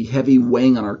the heavy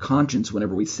weighing on our conscience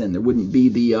whenever we sin. There wouldn't be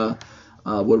the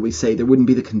There wouldn't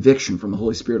be the conviction from the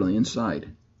Holy Spirit on the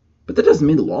inside. But that doesn't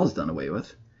mean the law is done away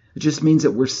with. It just means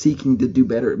that we're seeking to do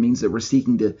better. It means that we're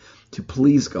seeking to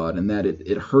please God, and that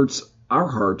it hurts our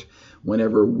heart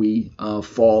whenever we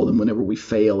fall and whenever we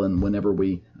fail and whenever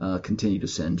we continue to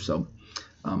sin. So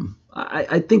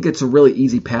I think it's a really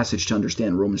easy passage to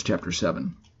understand, Romans chapter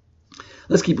 7.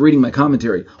 Let's keep reading my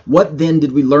commentary. What then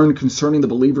did we learn concerning the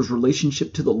believer's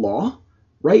relationship to the law?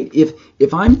 Right?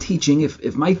 If I'm teaching,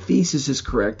 if my thesis is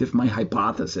correct, if my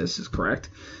hypothesis is correct,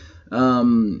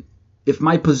 if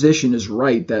my position is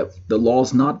right that the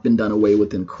law's not been done away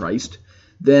with in Christ,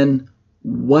 then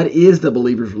what is the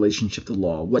believer's relationship to the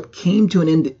law? What came to an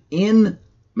end in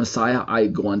Messiah, I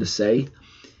go on to say,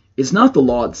 is not the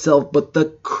law itself, but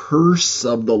the curse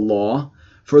of the law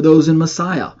for those in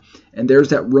Messiah. And there's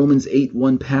that Romans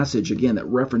 8:1 passage, again, that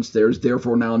reference there's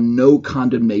therefore now no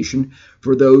condemnation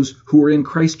for those who are in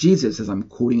Christ Jesus, as I'm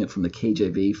quoting it from the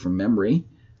KJV from memory.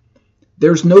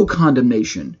 There's no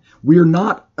condemnation. We're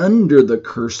not under the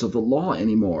curse of the law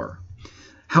anymore.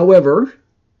 However,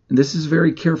 and this is a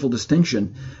very careful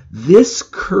distinction, this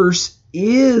curse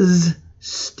is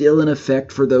still in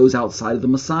effect for those outside of the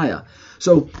Messiah.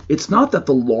 So it's not that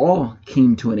the law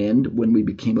came to an end when we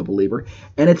became a believer,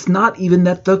 and it's not even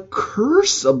that the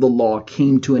curse of the law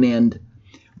came to an end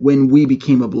when we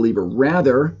became a believer.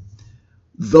 Rather,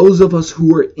 those of us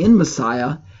who are in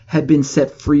Messiah have been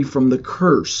set free from the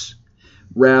curse.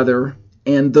 Rather,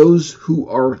 and those who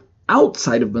are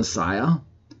outside of Messiah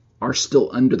are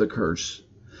still under the curse.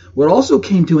 What also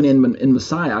came to an end in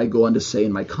Messiah, I go on to say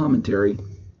in my commentary,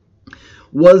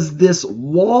 was this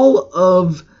wall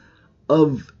of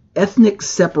ethnic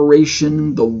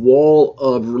separation, the wall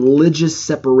of religious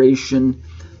separation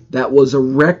that was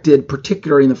erected,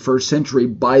 particularly in the first century,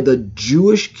 by the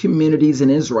Jewish communities in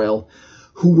Israel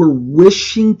who were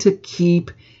wishing to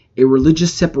keep a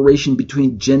religious separation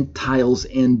between Gentiles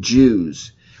and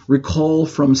Jews. Recall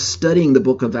from studying the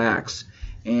book of Acts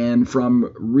and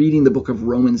from reading the book of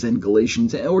Romans and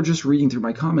Galatians, or just reading through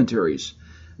my commentaries,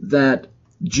 that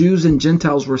Jews and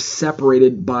Gentiles were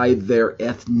separated by their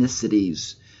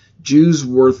ethnicities. Jews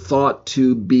were thought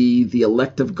to be the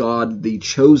elect of God, the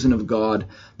chosen of God,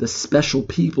 the special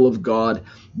people of God,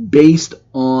 based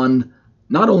on,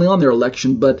 not only on their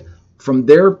election, but from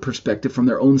their perspective, from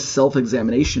their own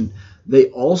self-examination, they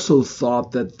also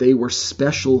thought that they were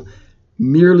special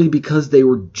merely because they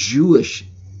were Jewish,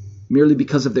 merely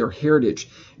because of their heritage,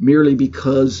 merely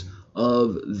because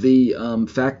of the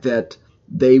fact that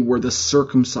they were the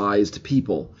circumcised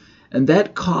people. And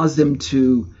that caused them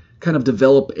to kind of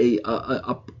develop a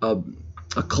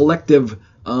collective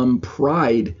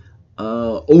pride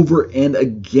over and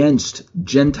against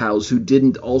Gentiles who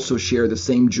didn't also share the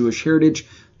same Jewish heritage,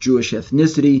 Jewish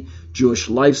ethnicity, Jewish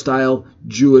lifestyle,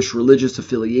 Jewish religious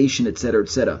affiliation, etc.,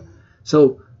 etc.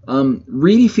 So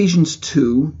read Ephesians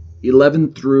 2,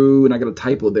 11 through, and I got a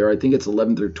typo there, I think it's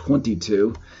 11 through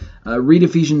 22. Read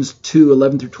Ephesians 2,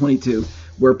 11 through 22,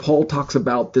 where Paul talks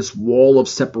about this wall of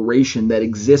separation that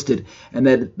existed, and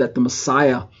that the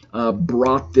Messiah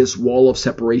brought this wall of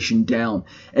separation down.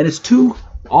 And it's too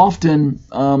often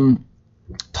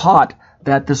taught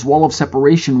that this wall of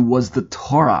separation was the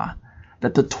Torah,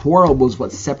 that the Torah was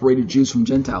what separated Jews from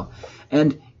Gentiles.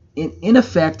 And in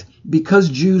effect, because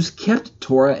Jews kept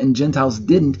Torah and Gentiles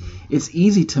didn't, it's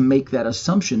easy to make that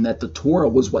assumption that the Torah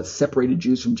was what separated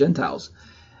Jews from Gentiles.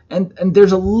 And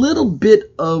there's a little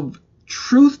bit of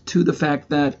truth to the fact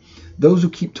that those who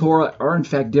keep Torah are in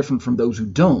fact different from those who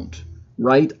don't,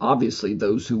 right? Obviously,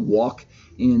 those who walk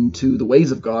into the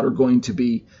ways of God are going to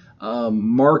be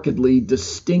markedly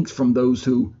distinct from those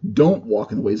who don't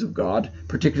walk in the ways of God,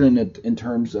 particularly in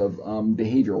terms of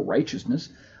behavioral righteousness.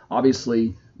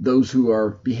 Obviously, those who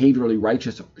are behaviorally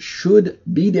righteous should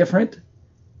be different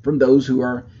from those who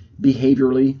are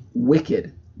behaviorally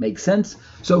wicked. Makes sense?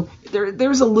 So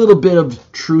there's a little bit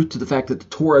of truth to the fact that the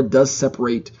Torah does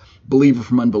separate believer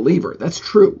from unbeliever. That's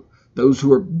true. Those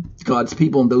who are God's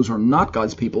people and those who are not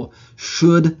God's people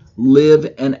should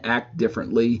live and act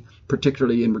differently,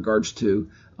 particularly in regards to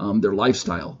their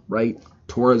lifestyle, right?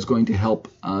 Torah is going to help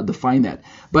define that.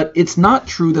 But it's not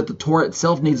true that the Torah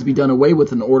itself needs to be done away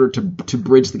with in order to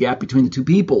bridge the gap between the two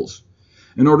peoples.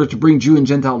 In order to bring Jew and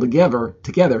Gentile together,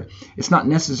 it's not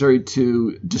necessary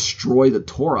to destroy the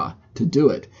Torah to do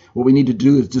it. What we need to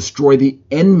do is destroy the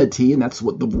enmity, and that's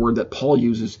what the word that Paul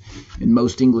uses in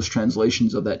most English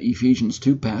translations of that Ephesians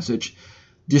 2 passage.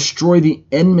 Destroy the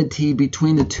enmity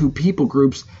between the two people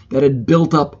groups that had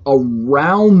built up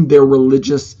around their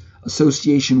religious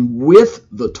association with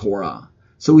the Torah.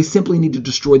 So we simply need to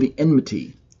destroy the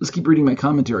enmity. Let's keep reading my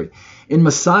commentary. In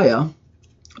Messiah,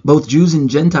 both Jews and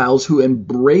Gentiles who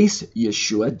embrace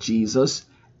Yeshua, Jesus,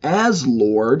 as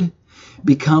Lord,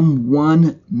 become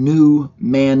one new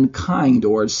mankind,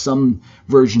 or as some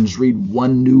versions read,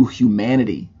 one new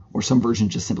humanity, or some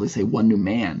versions just simply say one new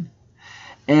man.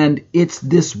 And it's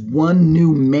this one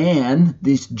new man,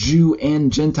 this Jew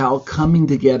and Gentile, coming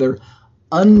together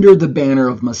under the banner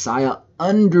of Messiah,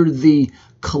 under the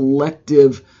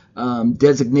collective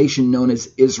designation known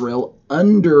as Israel,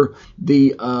 under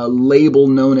the label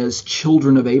known as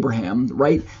children of Abraham,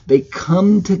 right? They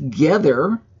come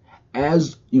together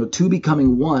as, two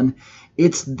becoming one.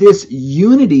 It's this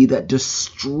unity that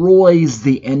destroys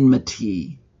the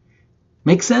enmity.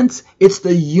 Make sense? It's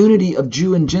the unity of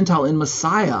Jew and Gentile in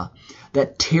Messiah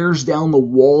that tears down the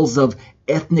walls of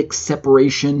ethnic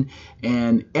separation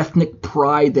and ethnic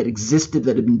pride that existed,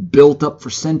 that had been built up for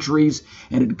centuries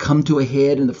and had come to a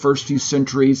head in the first few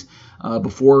centuries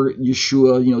before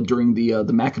Yeshua, during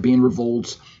the Maccabean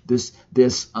revolts. These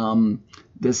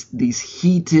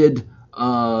heated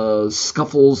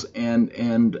scuffles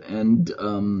and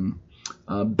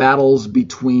battles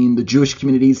between the Jewish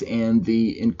communities and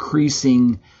the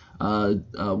increasing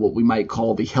what we might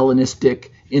call the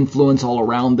Hellenistic influence all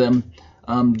around them.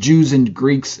 Jews and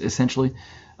Greeks, essentially,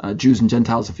 Jews and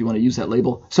Gentiles, if you want to use that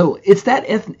label. So it's that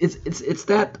it's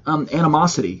that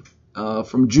animosity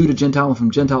from Jew to Gentile and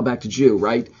from Gentile back to Jew,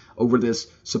 right? Over this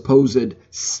supposed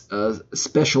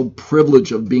special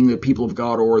privilege of being the people of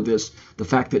God, or the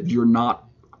fact that you're not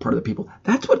part of the people.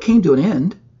 That's what came to an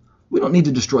end. We don't need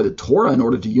to destroy the Torah in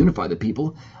order to unify the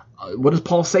people. What does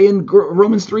Paul say in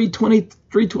Romans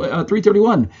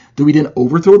 3:31? Do we then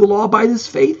overthrow the law by this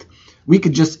faith? We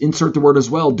could just insert the word as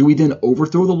well. Do we then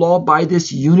overthrow the law by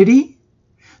this unity?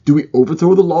 Do we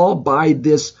overthrow the law by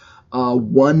this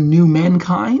one new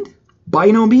mankind?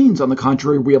 By no means. On the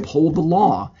contrary, we uphold the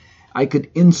law. I could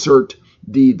insert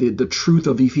the truth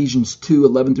of Ephesians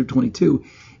 2:11 through 22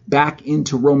 back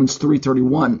into Romans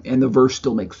 3:31, and the verse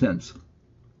still makes sense.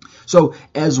 So,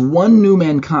 as one new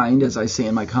mankind, as I say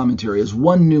in my commentary, as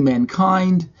one new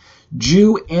mankind,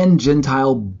 Jew and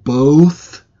Gentile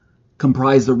both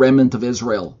comprise the remnant of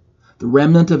Israel. The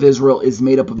remnant of Israel is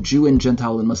made up of Jew and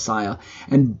Gentile in Messiah,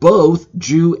 and both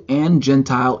Jew and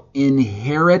Gentile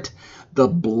inherit the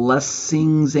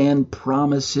blessings and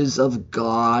promises of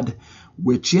God,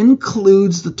 which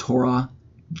includes the Torah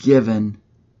given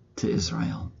to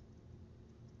Israel.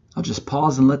 I'll just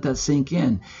pause and let that sink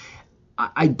in.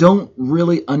 I don't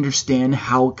really understand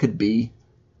how it could be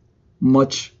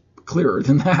much clearer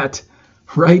than that,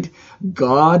 right?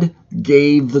 God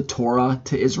gave the Torah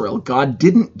to Israel. God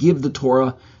didn't give the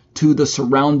Torah to the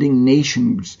surrounding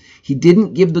nations. He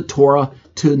didn't give the Torah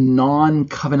to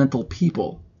non-covenantal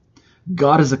people.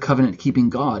 God is a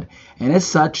covenant-keeping God. And as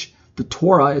such, the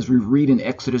Torah, as we read in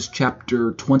Exodus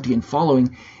chapter 20 and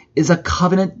following, is a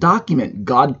covenant document.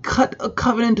 God cut a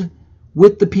covenant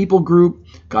with the people group.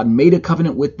 God made a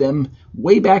covenant with them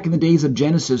way back in the days of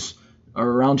Genesis,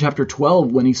 around chapter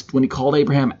 12, when he called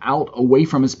Abraham out away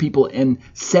from his people and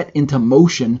set into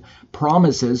motion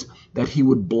promises that he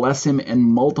would bless him and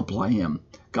multiply him.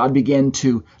 God began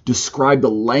to describe the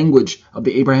language of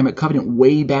the Abrahamic covenant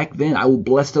way back then. I will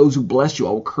bless those who bless you.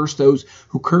 I will curse those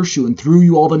who curse you. And through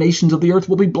you all the nations of the earth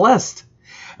will be blessed.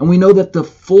 And we know that the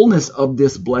fullness of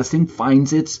this blessing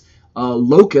finds its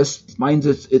locus, finds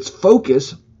its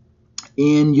focus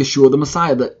in Yeshua the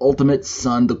Messiah, the ultimate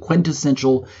son, the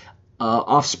quintessential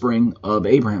offspring of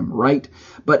Abraham, right?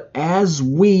 But as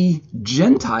we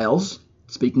Gentiles,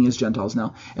 speaking as Gentiles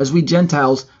now, as we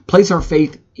Gentiles place our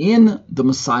faith in the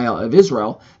Messiah of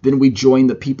Israel, then we join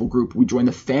the people group, we join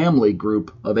the family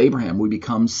group of Abraham. We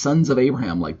become sons of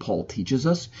Abraham, like Paul teaches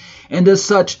us. And as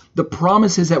such, the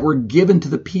promises that were given to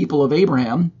the people of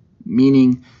Abraham,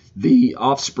 meaning the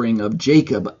offspring of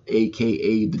Jacob,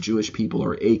 aka the Jewish people,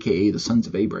 or aka the sons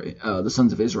of Abraham, the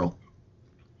sons of Israel,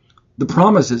 the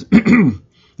promises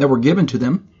that were given to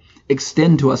them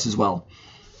extend to us as well.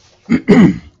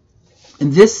 And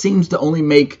this seems to only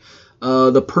make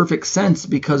the perfect sense,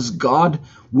 because God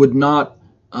would not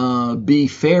be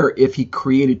fair if he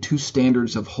created two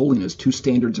standards of holiness, two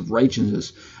standards of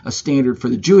righteousness, a standard for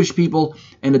the Jewish people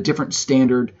and a different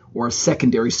standard, or a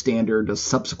secondary standard, a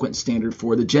subsequent standard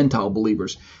for the Gentile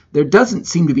believers. There doesn't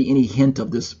seem to be any hint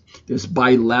of this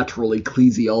bilateral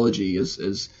ecclesiology,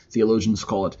 as theologians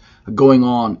call it, going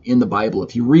on in the Bible.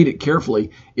 If you read it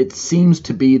carefully, it seems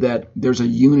to be that there's a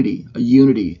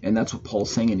unity, and that's what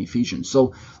Paul's saying in Ephesians.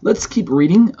 So let's keep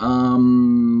reading.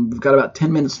 We've got about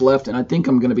 10 minutes left, and I think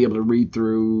I'm going to be able to read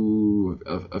through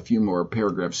a few more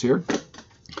paragraphs here.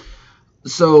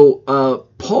 So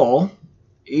Paul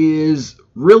is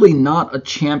really not a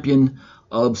champion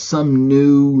of some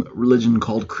new religion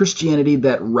called Christianity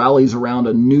that rallies around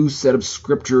a new set of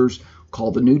scriptures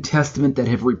called the New Testament that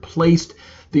have replaced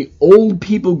the old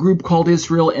people group called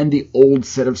Israel and the old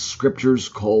set of scriptures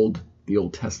called the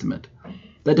Old Testament.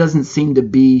 That doesn't seem to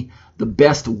be the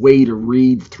best way to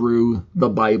read through the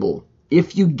Bible,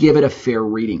 if you give it a fair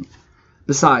reading.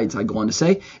 Besides, I go on to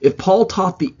say, if Paul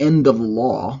taught the end of the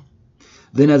law,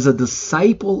 then as a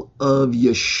disciple of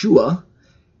Yeshua,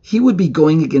 he would be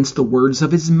going against the words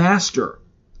of his master.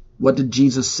 What did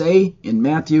Jesus say in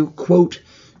Matthew? Quote,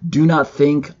 "Do not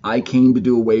think I came to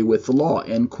do away with the law,"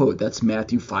 end quote. That's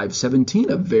Matthew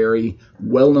 5:17, a very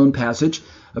well-known passage,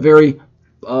 a very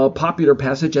popular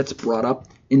passage that's brought up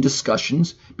in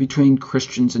discussions between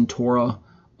Christians and Torah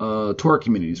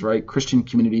communities, right? Christian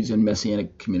communities and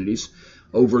Messianic communities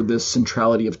over this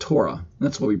centrality of Torah. And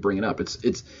that's why we bring it up.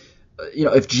 It's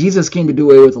if Jesus came to do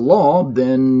away with the law,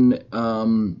 then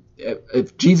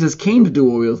if Jesus came to do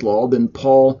away with law, then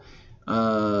Paul,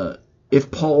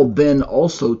 if Paul then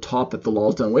also taught that the law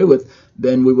is done away with,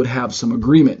 then we would have some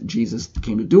agreement. Jesus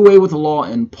came to do away with the law,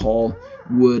 and Paul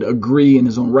would agree in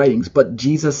his own writings. But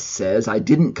Jesus says, I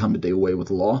didn't come to do away with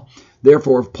the law.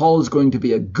 Therefore, if Paul is going to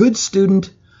be a good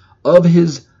student of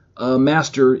his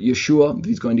master, Yeshua, if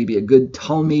he's going to be a good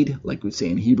Talmid, like we say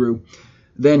in Hebrew,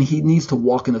 then he needs to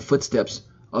walk in the footsteps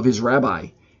of his rabbi.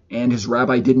 And his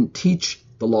rabbi didn't teach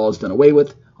the law is done away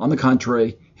with. On the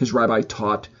contrary, his rabbi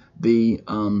taught the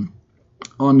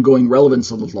ongoing relevance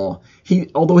of the law.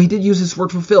 Although he did use this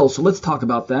word fulfill, so let's talk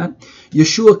about that.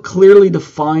 Yeshua clearly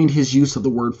defined his use of the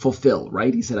word fulfill,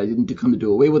 right? He said, I didn't come to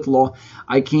do away with the law.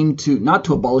 I came to, not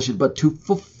to abolish it, but to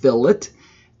fulfill it.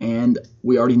 And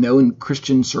we already know in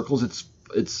Christian circles it's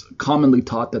it's commonly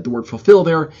taught that the word fulfill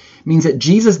there means that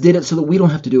Jesus did it so that we don't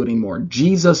have to do it anymore.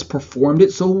 Jesus performed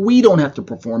it so we don't have to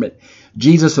perform it.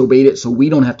 Jesus obeyed it so we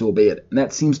don't have to obey it. And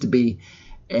that seems to be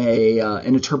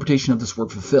an interpretation of this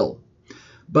word fulfill.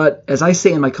 But as I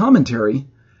say in my commentary,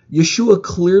 Yeshua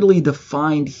clearly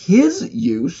defined his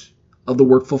use of the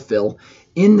word fulfill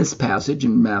in this passage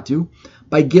in Matthew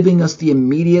by giving us the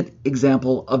immediate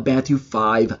example of Matthew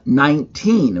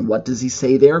 5:19. And what does he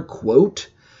say there? Quote,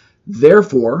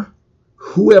 "Therefore,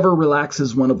 whoever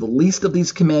relaxes one of the least of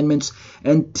these commandments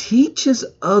and teaches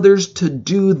others to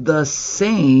do the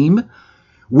same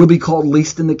will be called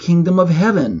least in the kingdom of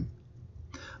heaven.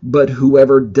 But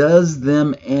whoever does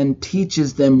them and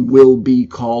teaches them will be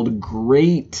called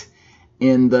great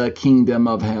in the kingdom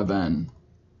of heaven."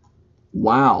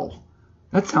 Wow,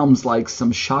 that sounds like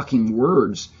some shocking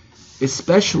words,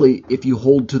 especially if you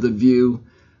hold to the view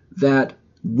that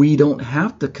we don't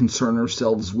have to concern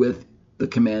ourselves with the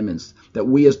commandments, that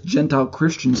we as Gentile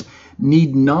Christians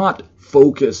need not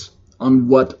focus on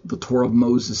what the Torah of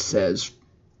Moses says.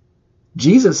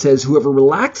 Jesus says whoever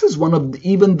relaxes one of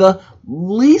even the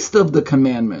least of the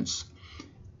commandments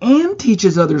and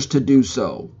teaches others to do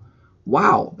so.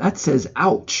 Wow, that says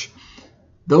ouch.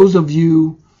 Those of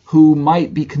you who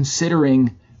might be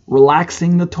considering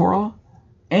relaxing the Torah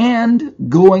and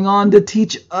going on to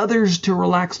teach others to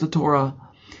relax the Torah,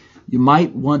 you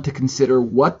might want to consider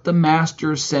what the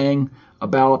Master is saying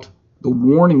about the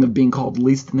warning of being called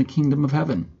least in the kingdom of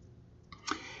heaven.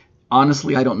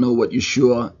 Honestly, I don't know what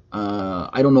Yeshua,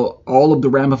 I don't know all of the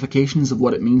ramifications of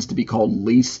what it means to be called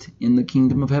least in the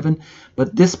kingdom of heaven,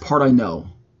 but this part I know.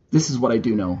 This is what I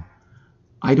do know.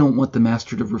 I don't want the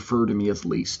Master to refer to me as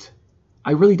least.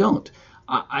 I really don't.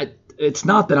 It's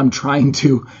not that I'm trying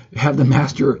to have the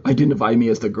Master identify me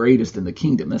as the greatest in the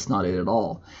kingdom. That's not it at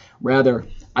all. Rather,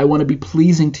 I want to be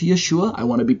pleasing to Yeshua. I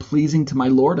want to be pleasing to my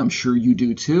Lord. I'm sure you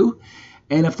do too.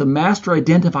 And if the Master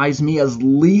identifies me as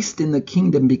least in the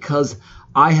kingdom because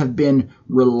I have been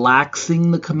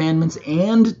relaxing the commandments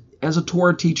and as a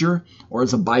Torah teacher or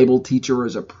as a Bible teacher or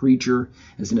as a preacher,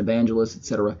 as an evangelist,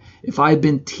 etc., if I've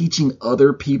been teaching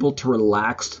other people to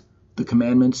relax the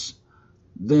commandments,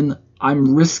 then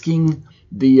I'm risking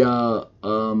having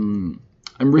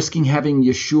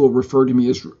Yeshua refer to me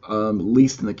as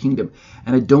least in the kingdom,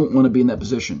 and I don't want to be in that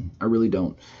position. I really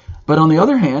don't. But on the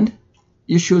other hand,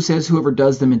 Yeshua says whoever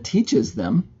does them and teaches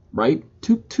them, right?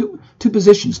 Two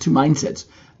positions, two mindsets.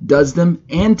 Does them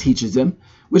and teaches them,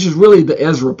 which is really the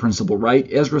Ezra principle, right?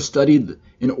 Ezra studied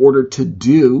in order to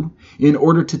do, in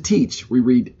order to teach. We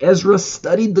read, Ezra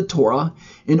studied the Torah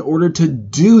in order to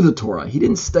do the Torah. He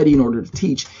didn't study in order to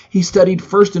teach. He studied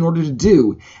first in order to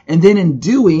do. And then in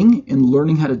doing, in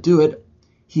learning how to do it,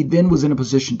 he then was in a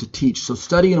position to teach. So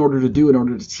study in order to do, in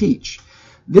order to teach.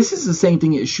 This is the same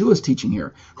thing Yeshua is teaching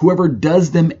here. Whoever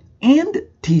does them and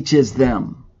teaches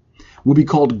them will be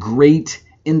called great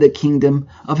in the kingdom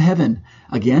of heaven.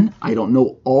 Again, I don't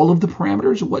know all of the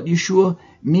parameters of what Yeshua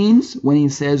means when he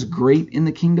says great in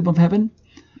the kingdom of heaven,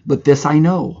 but this I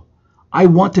know. I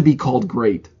want to be called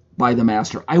great by the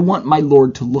Master. I want my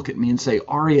Lord to look at me and say,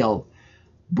 Ariel,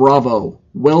 bravo,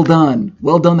 well done,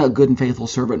 that good and faithful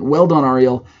servant. Well done,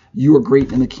 Ariel, you are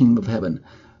great in the kingdom of heaven.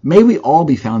 May we all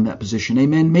be found in that position,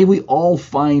 amen. May we all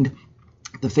find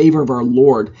the favor of our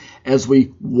Lord as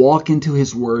we walk into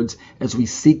his words, as we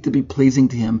seek to be pleasing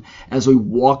to him, as we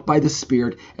walk by the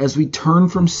Spirit, as we turn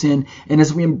from sin, and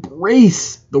as we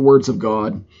embrace the words of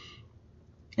God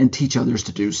and teach others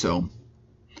to do so.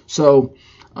 So,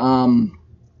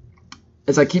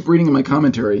 as I keep reading in my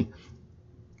commentary,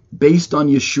 based on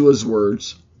Yeshua's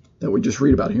words that we just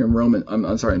read about here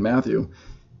in Matthew,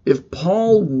 if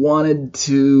Paul wanted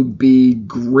to be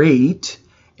great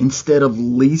instead of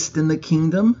least in the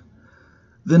kingdom,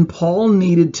 then Paul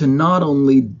needed to not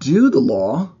only do the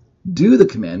law, do the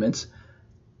commandments,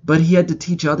 but he had to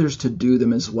teach others to do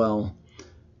them as well.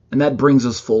 And that brings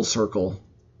us full circle,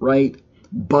 right?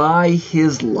 By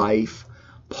his life,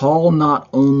 Paul not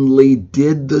only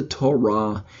did the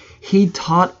Torah, he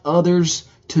taught others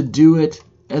to do it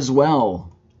as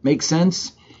well. Make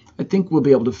sense? I think we'll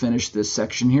be able to finish this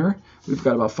section here. We've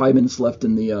got about 5 minutes left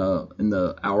in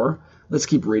the hour. Let's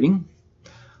keep reading.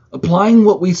 Applying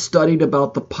what we studied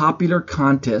about the popular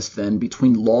contest then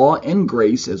between law and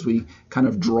grace, as we kind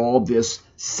of draw this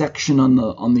section on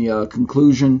the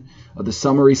conclusion of the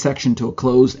summary section to a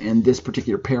close, and this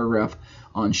particular paragraph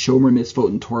on Shomer Mitzvot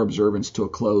and Torah observance to a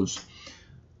close.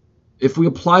 If we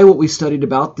apply what we studied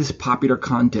about this popular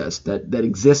contest that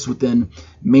exists within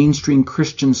mainstream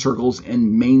Christian circles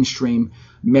and mainstream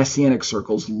Messianic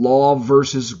circles, law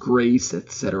versus grace,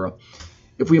 etc.,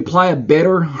 If we apply a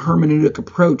better hermeneutic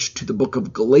approach to the book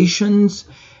of Galatians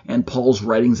and Paul's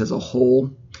writings as a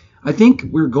whole, I think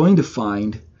we're going to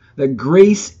find that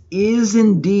grace is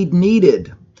indeed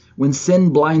needed when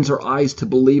sin blinds our eyes to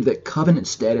believe that covenant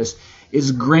status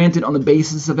is granted on the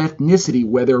basis of ethnicity,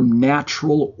 whether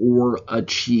natural or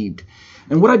achieved.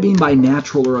 And what I mean by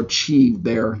natural or achieved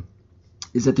there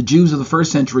is that the Jews of the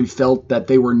first century felt that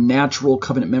they were natural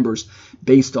covenant members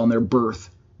based on their birth,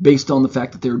 based on the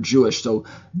fact that they're Jewish. So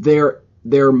their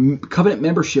covenant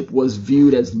membership was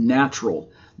viewed as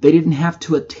natural. They didn't have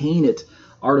to attain it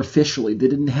artificially. They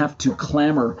didn't have to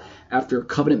clamor after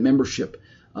covenant membership.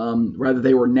 Rather,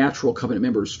 they were natural covenant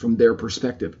members from their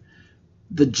perspective.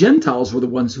 The Gentiles were the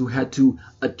ones who had to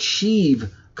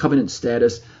achieve covenant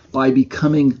status by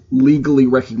becoming legally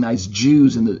recognized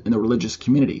Jews in the religious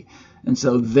community. And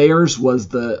so theirs was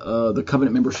the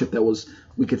covenant membership that was,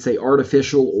 we could say,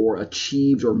 artificial or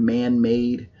achieved or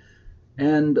man-made.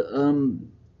 And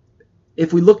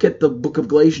if we look at the book of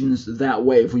Galatians that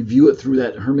way, if we view it through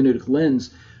that hermeneutic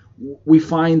lens, we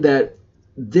find that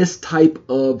this type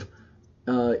of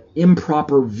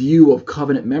improper view of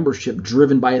covenant membership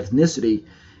driven by ethnicity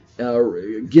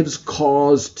gives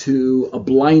cause to a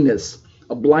blindness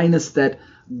that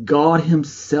God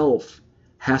himself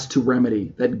has to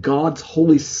remedy, that God's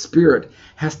Holy Spirit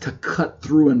has to cut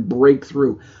through and break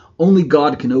through. Only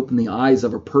God can open the eyes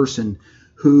of a person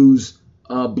who's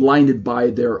blinded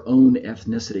by their own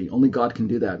ethnicity. Only God can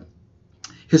do that.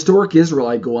 Historic Israel,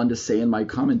 I go on to say in my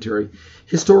commentary,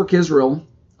 historic Israel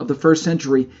of the first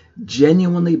century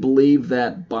genuinely believed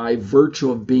that by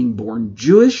virtue of being born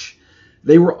Jewish,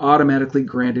 they were automatically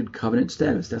granted covenant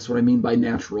status. That's what I mean by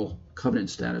natural covenant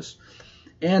status.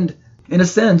 And in a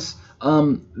sense,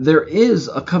 there is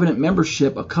a covenant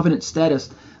membership, a covenant status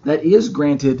that is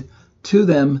granted to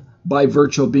them by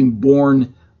virtue of being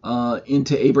born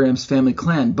into Abraham's family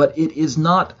clan, but it is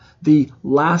not the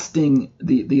lasting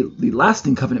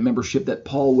covenant membership that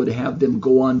Paul would have them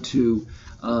go on to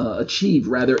achieve.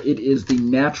 Rather, it is the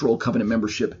natural covenant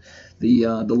membership, the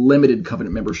limited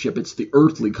covenant membership. It's the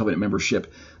earthly covenant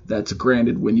membership that's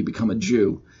granted when you become a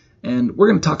Jew. And we're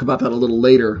going to talk about that a little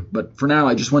later, but for now,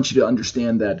 I just want you to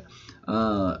understand that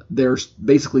there's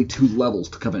basically two levels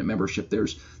to covenant membership.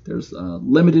 There's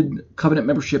limited covenant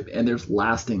membership and there's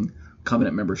lasting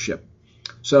covenant membership.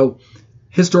 So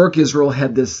historic Israel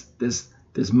had this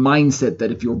mindset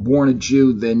that if you're born a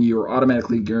Jew, then you're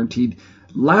automatically guaranteed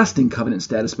lasting covenant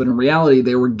status. But in reality,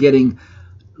 they were getting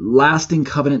lasting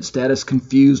covenant status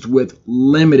confused with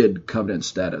limited covenant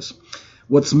status.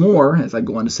 What's more, as I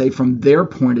go on to say, from their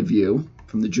point of view,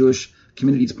 from the Jewish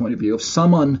community's point of view, if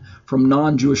someone from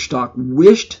non-Jewish stock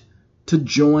wished to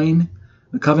join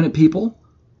the covenant people,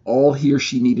 all he or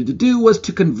she needed to do was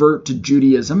to convert to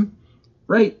Judaism,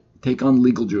 right? Take on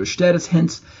legal Jewish status,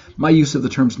 hence my use of the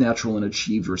terms natural and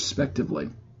achieved respectively.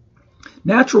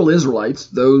 Natural Israelites,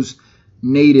 those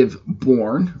native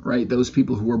born, right? Those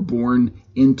people who were born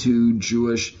into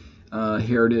Jewish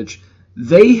heritage,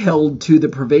 they held to the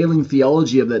prevailing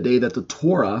theology of that day that the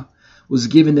Torah was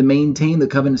given to maintain the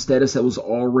covenant status that was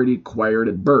already acquired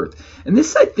at birth. And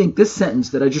this, I think, this sentence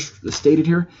that I just stated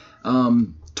here,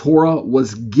 Torah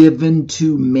was given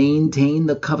to maintain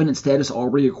the covenant status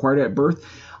already acquired at birth,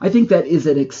 I think that is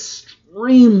an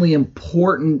extremely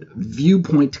important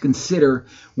viewpoint to consider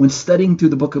when studying through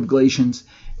the book of Galatians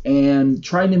and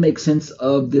trying to make sense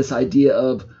of this idea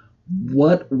of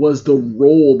what was the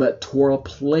role that Torah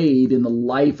played in the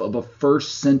life of a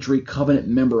first century covenant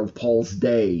member of Paul's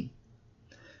day.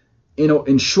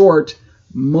 In short,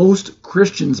 most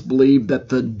Christians believe that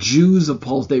the Jews of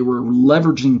Paul's day were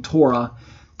leveraging Torah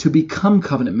to become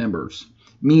covenant members.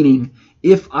 Meaning,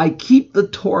 if I keep the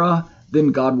Torah,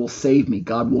 then God will save me.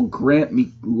 God will grant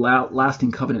me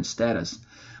lasting covenant status.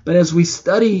 But as we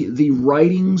study the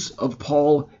writings of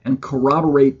Paul and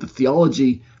corroborate the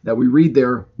theology that we read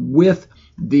there with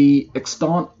the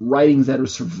extant writings that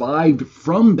have survived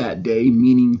from that day,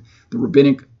 meaning the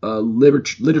rabbinic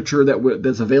literature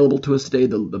that's available to us today,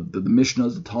 the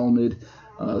Mishnahs, the Talmud,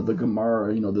 the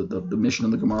Gemara, the Mishnah,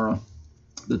 the Gemara,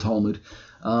 the Talmud,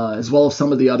 as well as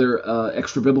some of the other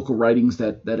extra biblical writings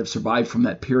that have survived from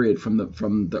that period, from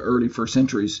the early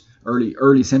centuries.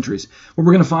 What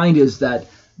we're going to find is that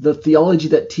the theology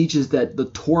that teaches that the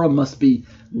Torah must be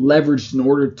leveraged in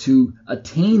order to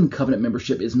attain covenant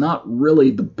membership is not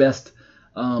really the best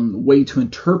way to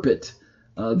interpret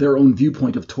their own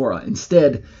viewpoint of Torah.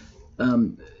 Instead,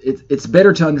 it's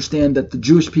better to understand that the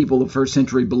Jewish people of the first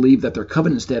century believed that their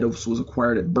covenant status was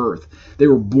acquired at birth. They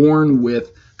were born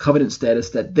with covenant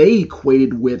status that they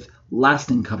equated with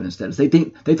lasting covenant status. They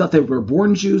thought they were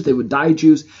born Jews, they would die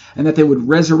Jews, and that they would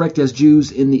resurrect as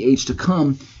Jews in the age to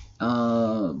come,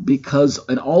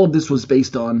 and all of this was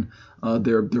based on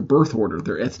their birth order,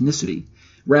 their ethnicity.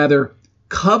 Rather,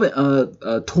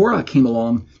 Torah came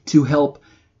along to help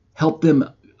them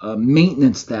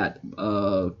maintenance that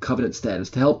covenant status,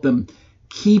 to help them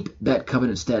keep that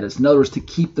covenant status. In other words, to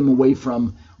keep them away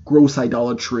from gross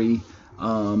idolatry,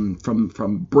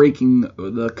 from breaking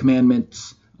the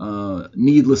commandments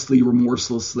needlessly,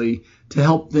 remorselessly, to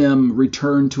help them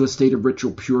return to a state of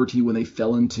ritual purity when they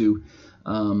fell into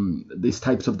these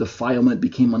types of defilement,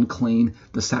 became unclean.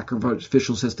 The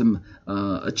sacrificial system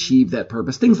achieved that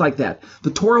purpose. Things like that.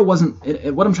 The Torah wasn't.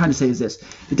 What I'm trying to say is this: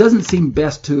 it doesn't seem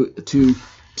best to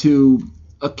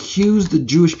accuse the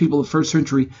Jewish people of the first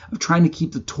century of trying to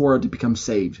keep the Torah to become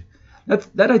saved.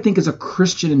 That I think is a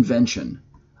Christian invention.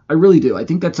 I really do. I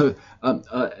think that's an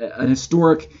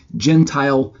historic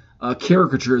Gentile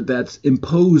caricature that's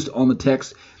imposed on the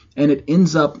text, and it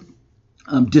ends up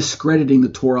discrediting the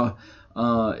Torah.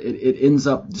 It ends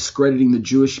up discrediting the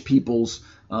Jewish people's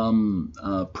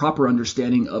proper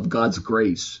understanding of God's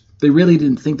grace. They really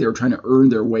didn't think they were trying to earn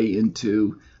their way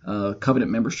into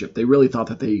covenant membership. They really thought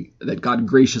that God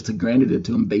graciously granted it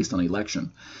to them based on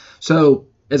election. So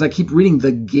as I keep reading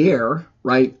the ger,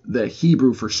 right, the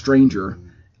Hebrew for stranger,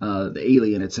 the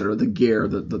alien, etc., the ger,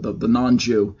 the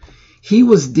non-Jew, he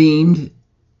was deemed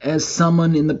as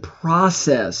someone in the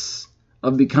process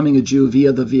of becoming a Jew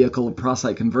via the vehicle of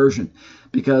proselyte conversion,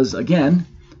 because again,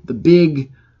 the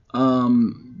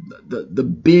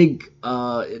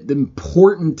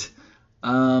important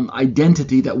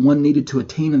identity that one needed to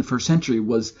attain in the first century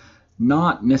was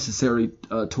not necessarily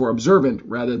Torah observant.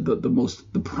 Rather,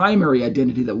 the primary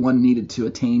identity that one needed to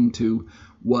attain to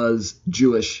was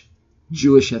Jewish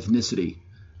ethnicity,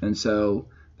 and so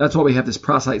that's why we have this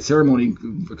proselyte ceremony,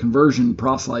 conversion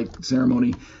proselyte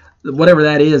ceremony. Whatever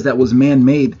that is, that was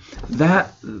man-made.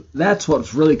 That's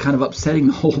what's really kind of upsetting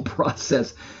the whole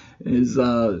process, is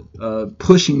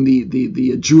pushing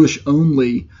the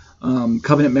Jewish-only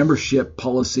covenant membership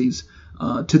policies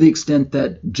to the extent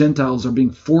that Gentiles are being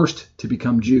forced to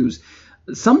become Jews,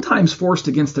 sometimes forced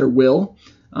against their will,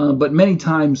 but many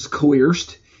times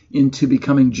coerced into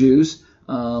becoming Jews.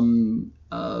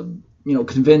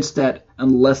 Convinced that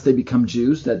unless they become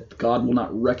Jews, that God will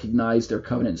not recognize their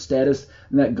covenant status,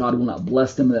 and that God will not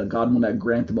bless them, and that God will not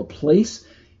grant them a place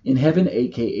in heaven,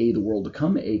 aka the world to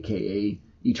come, aka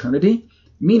eternity.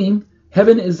 Meaning,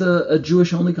 heaven is a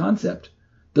Jewish-only concept.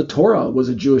 The Torah was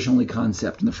a Jewish-only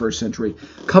concept in the first century.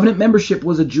 Covenant membership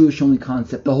was a Jewish-only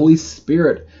concept. The Holy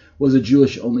Spirit was a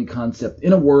Jewish-only concept.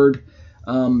 In a word,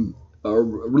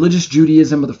 religious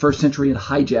Judaism of the first century had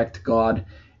hijacked God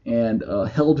and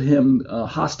held him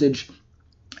hostage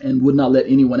and would not let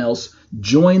anyone else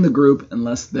join the group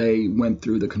unless they went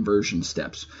through the conversion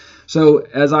steps. So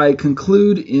as I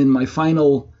conclude in my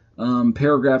final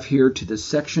paragraph here to this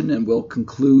section, and we'll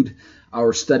conclude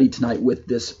our study tonight with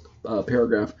this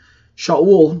paragraph,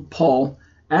 Shaul, Paul,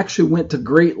 actually went to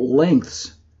great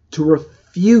lengths to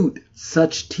refute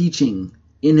such teaching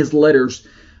in his letters,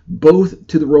 both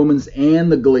to the Romans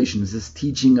and the Galatians, this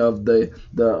teaching of the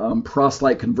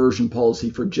proselyte conversion policy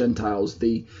for Gentiles,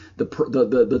 the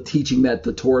teaching that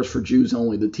the Torah is for Jews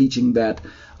only, the teaching that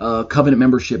covenant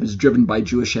membership is driven by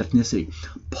Jewish ethnicity.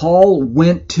 Paul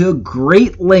went to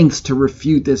great lengths to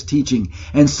refute this teaching,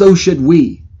 and so should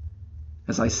we,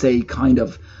 as I say kind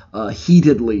of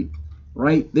heatedly,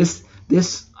 right?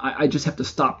 I just have to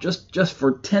stop just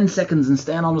for 10 seconds and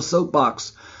stand on a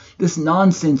soapbox. This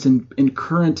nonsense in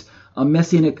current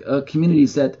Messianic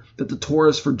communities that the Torah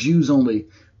is for Jews only.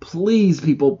 Please,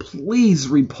 people, please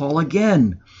read Paul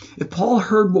again. If Paul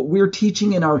heard what we're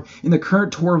teaching in the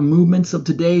current Torah movements of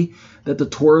today, that the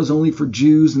Torah is only for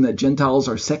Jews and that Gentiles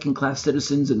are second-class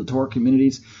citizens in the Torah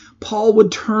communities, Paul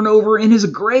would turn over in his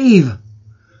grave.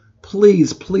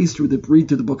 Please read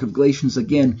through the book of Galatians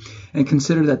again and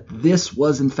consider that this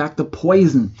was in fact the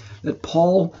poison that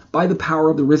Paul, by the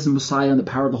power of the risen Messiah and the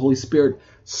power of the Holy Spirit,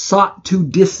 sought to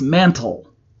dismantle.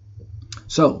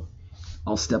 So,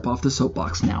 I'll step off the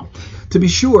soapbox now. To be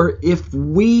sure, if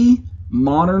we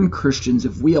modern Christians,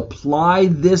 if we apply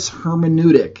this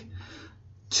hermeneutic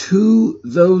to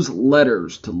those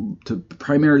letters, to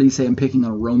primarily say I'm picking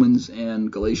on Romans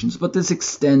and Galatians, but this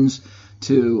extends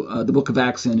to the book of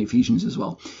Acts and Ephesians as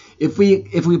well. If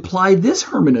we apply this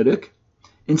hermeneutic,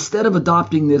 instead of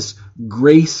adopting this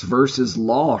grace versus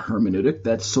law hermeneutic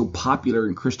that's so popular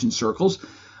in Christian circles,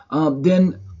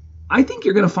 then I think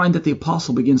you're going to find that the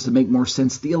apostle begins to make more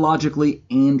sense theologically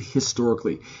and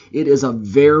historically. It is a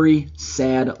very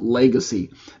sad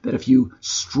legacy that if you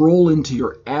stroll into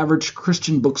your average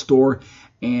Christian bookstore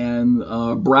and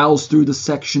browse through the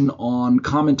section on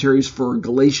commentaries for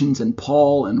Galatians and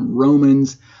Paul and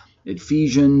Romans,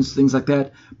 Ephesians, things like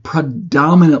that,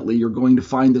 predominantly you're going to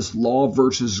find this law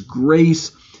versus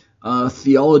grace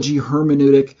theology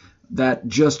hermeneutic that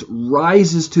just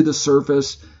rises to the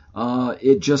surface.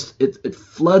 It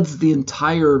floods the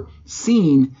entire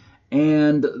scene,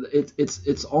 and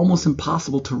it's almost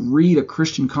impossible to read a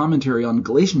Christian commentary on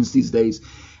Galatians these days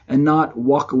and not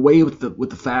walk away with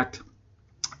the fact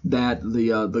that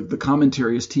the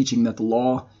commentary is teaching that the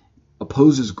law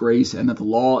opposes grace and that the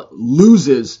law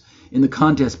loses in the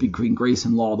contest between grace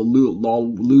and law. The law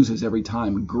loses every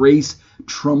time. Grace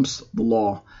trumps the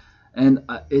law. And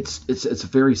it's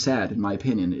very sad, in my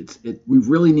opinion. We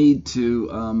really need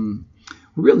to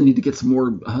get some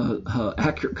more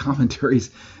accurate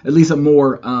commentaries, at least a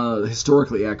more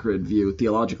historically accurate view,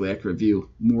 theologically accurate view,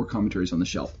 more commentaries on the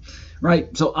shelf.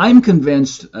 Right? So I'm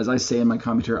convinced, as I say in my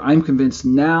commentary, I'm convinced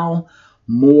now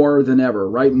more than ever,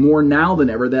 right? More now than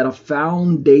ever, that a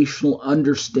foundational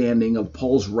understanding of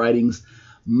Paul's writings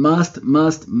must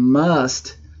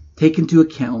take into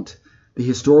account the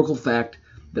historical fact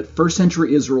that first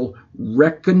century Israel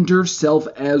reckoned herself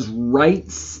as right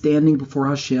standing before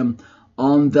Hashem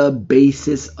on the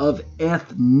basis of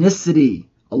ethnicity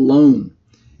alone.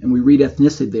 And we read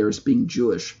ethnicity there as being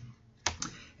Jewish.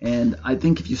 And I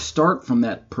think if you start from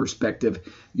that perspective,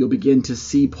 you'll begin to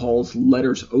see Paul's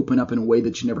letters open up in a way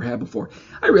that you never have before.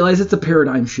 I realize it's a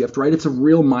paradigm shift, right? It's a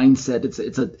real mindset.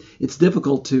 It's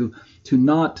difficult to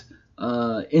not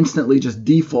instantly just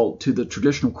default to the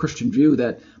traditional Christian view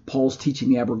that Paul's teaching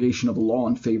the abrogation of the law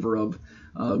in favor of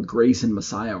grace and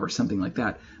Messiah or something like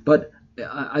that. But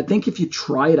I think if you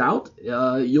try it out,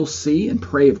 you'll see, and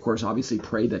pray, of course, obviously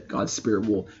pray that God's Spirit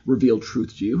will reveal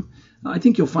truth to you. I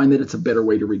think you'll find that it's a better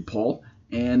way to read Paul,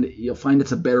 and you'll find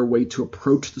it's a better way to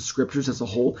approach the Scriptures as a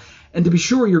whole. And to be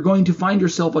sure, you're going to find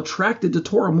yourself attracted to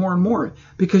Torah more and more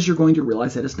because you're going to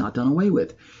realize that it's not done away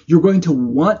with. You're going to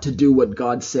want to do what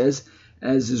God says,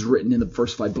 as is written in the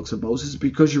first 5 books of Moses,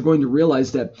 because you're going to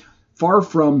realize that far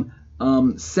from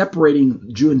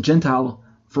separating Jew and Gentile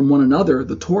from one another,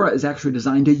 the Torah is actually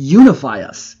designed to unify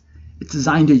us. It's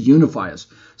designed to unify us.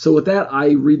 So with that,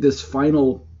 I read this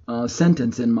final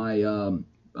sentence in my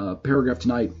paragraph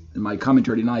tonight, in my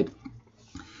commentary tonight.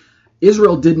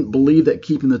 Israel didn't believe that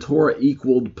keeping the Torah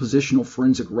equaled positional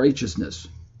forensic righteousness.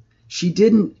 She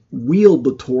didn't wield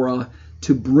the Torah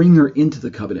to bring her into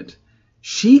the covenant.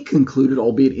 She concluded,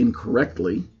 albeit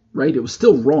incorrectly, right? It was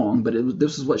still wrong, but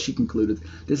this is what she concluded.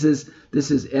 This is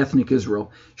ethnic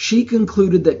Israel. She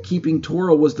concluded that keeping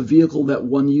Torah was the vehicle that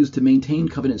one used to maintain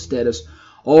covenant status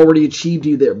already achieved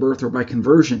either at birth or by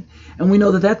conversion. And we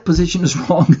know that position is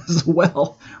wrong as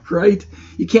well, right?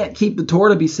 You can't keep the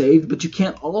Torah to be saved, but you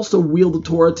can't also wield the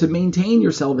Torah to maintain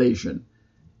your salvation.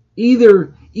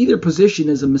 Either position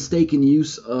is a mistaken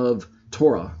use of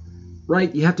Torah,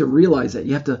 right? You have to realize that.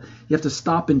 You have to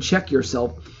stop and check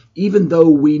yourself. Even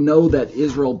though we know that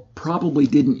Israel probably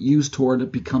didn't use Torah to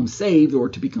become saved or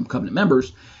to become covenant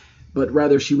members, but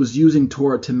rather she was using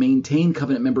Torah to maintain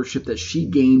covenant membership that she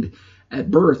gained at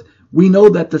birth, we know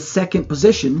that the second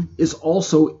position is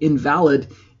also invalid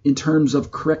in terms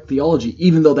of correct theology,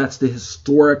 even though that's the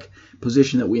historic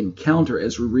position that we encounter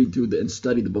as we read through and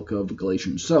study the book of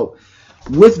Galatians. So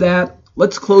with that,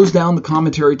 let's close down the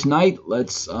commentary tonight.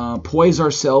 Let's poise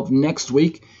ourselves next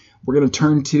week. We're going to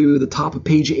turn to the top of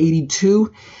page 82,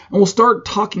 and we'll start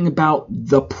talking about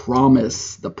the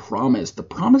promise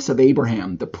of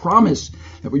Abraham, the promise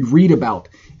that we read about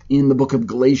in the book of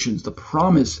Galatians, the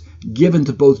promise given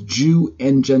to both Jew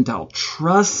and Gentile.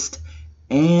 Trust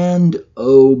and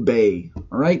obey.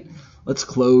 All right, let's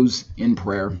close in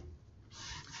prayer.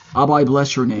 Abba, I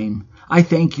bless your name. I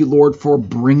thank you, Lord, for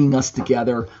bringing us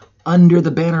together under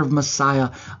the banner of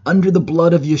Messiah, under the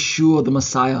blood of Yeshua, the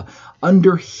Messiah,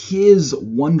 under his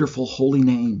wonderful holy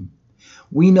name.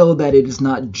 We know that it is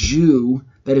not Jew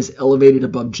that is elevated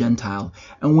above Gentile,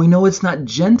 and we know it's not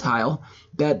Gentile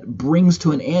that brings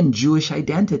to an end Jewish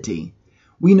identity.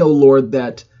 We know, Lord,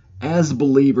 that as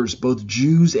believers, both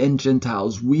Jews and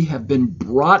Gentiles, we have been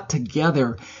brought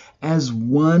together as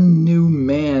one new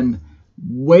man,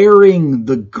 wearing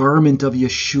the garment of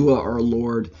Yeshua our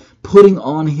Lord, putting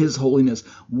on his holiness,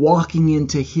 walking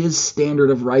into his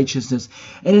standard of righteousness.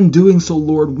 And in doing so,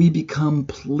 Lord, we become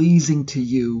pleasing to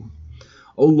you.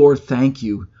 Oh Lord, thank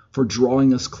you for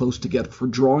drawing us close together, for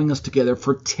drawing us together,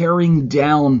 for tearing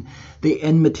down the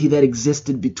enmity that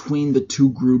existed between the two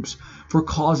groups, for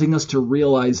causing us to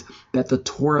realize that the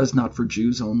Torah is not for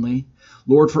Jews only.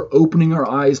 Lord, for opening our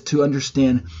eyes to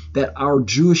understand that our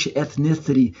Jewish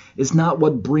ethnicity is not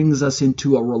what brings us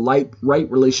into a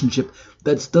right relationship,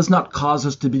 that does not cause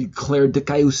us to be declared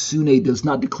dikaiosune, does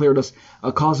not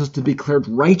cause us to be declared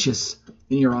righteous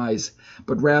in your eyes,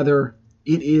 but rather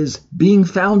it is being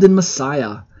found in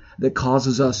Messiah that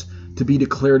causes us to be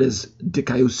declared as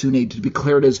dikaiosune, to be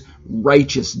declared as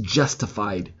righteous,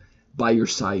 justified by your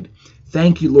side.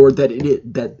 Thank you, Lord, that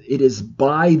it is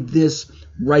by this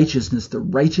righteousness, the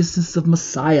righteousness of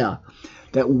Messiah,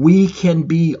 that we can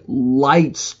be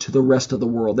lights to the rest of the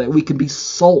world, that we can be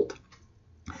salt,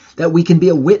 that we can be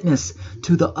a witness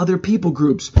to the other people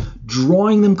groups,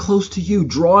 drawing them close to you,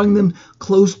 drawing them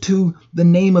close to the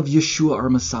name of Yeshua, our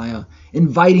Messiah,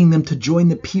 inviting them to join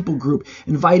the people group,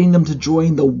 inviting them to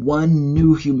join the one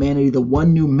new humanity, the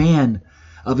one new man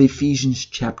of Ephesians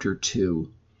chapter 2.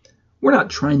 We're not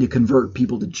trying to convert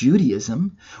people to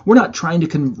Judaism. We're not trying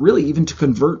to really even to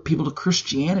convert people to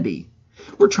Christianity.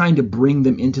 We're trying to bring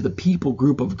them into the people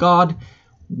group of God,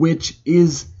 which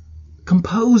is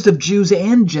composed of Jews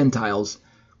and Gentiles,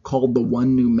 called the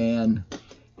one new man.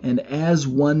 And as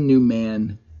one new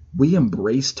man, we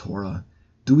embrace Torah.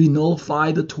 Do we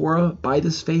nullify the Torah by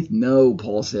this faith? No,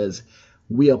 Paul says.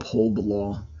 We uphold the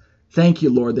law. Thank you,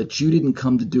 Lord, that you didn't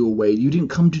come to do away. You didn't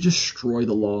come to destroy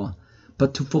the law,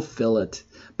 but to fulfill it,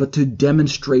 but to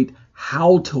demonstrate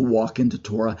how to walk into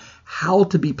Torah, how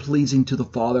to be pleasing to the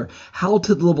Father, how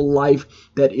to live a life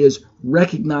that is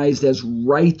recognized as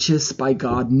righteous by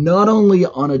God, not only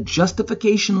on a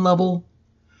justification level,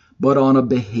 but on a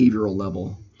behavioral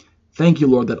level. Thank you,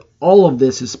 Lord, that all of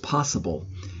this is possible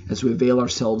as we avail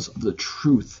ourselves of the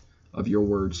truth of your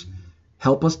words.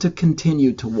 Help us to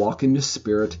continue to walk in your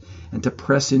Spirit and to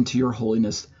press into your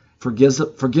holiness.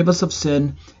 Forgive us of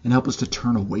sin and help us to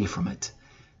turn away from it.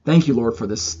 Thank you, Lord, for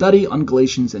this study on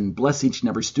Galatians, and bless each and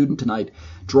every student tonight.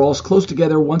 Draw us close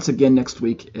together once again next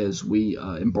week as we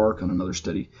embark on another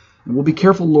study. And we'll be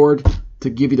careful, Lord, to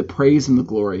give you the praise and the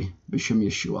glory. B'Shem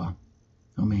Yeshua.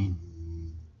 Amen.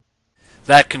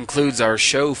 That concludes our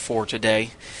show for today.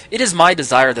 It is my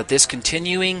desire that this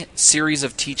continuing series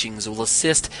of teachings will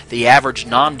assist the average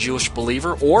non-Jewish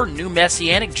believer or new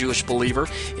Messianic Jewish believer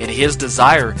in his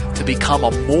desire to become a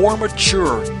more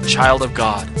mature child of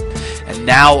God. And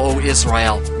now, O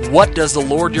Israel, what does the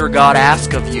Lord your God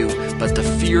ask of you but to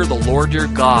fear the Lord your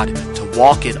God, to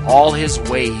walk in all his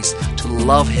ways, to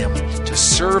love him, to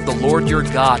serve the Lord your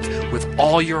God with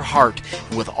all your heart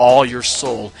and with all your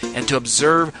soul, and to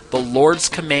observe the Lord's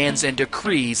commands and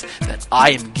decrees that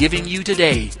I am giving you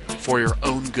today for your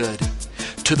own good.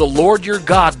 To the Lord your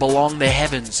God belong the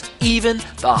heavens, even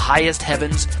the highest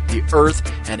heavens, the earth,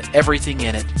 and everything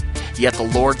in it. Yet the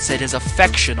Lord set his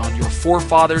affection on your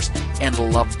forefathers and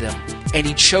loved them. And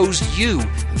he chose you,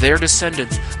 their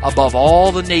descendants, above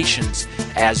all the nations,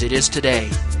 as it is today.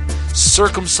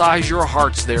 Circumcise your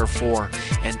hearts, therefore,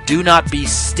 and do not be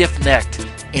stiff-necked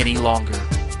any longer.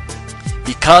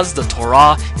 Because the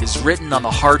Torah is written on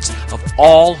the hearts of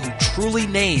all who truly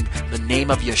name the name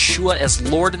of Yeshua as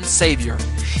Lord and Savior,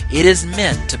 it is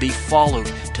meant to be followed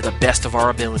to the best of our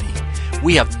ability.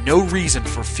 We have no reason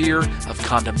for fear of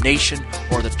condemnation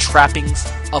or the trappings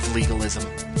of legalism.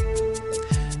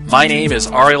 My name is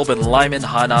Ariel Ben Lyman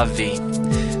Hanavi.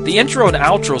 The intro and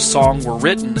outro song were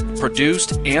written,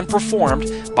 produced, and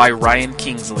performed by Ryan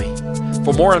Kingsley.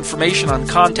 For more information on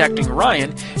contacting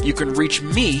Ryan, you can reach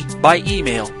me by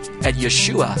email at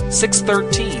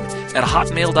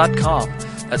yeshua613@hotmail.com.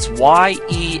 That's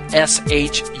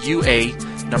YESHUA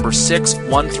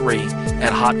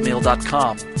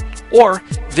 613@hotmail.com. Or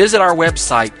visit our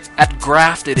website at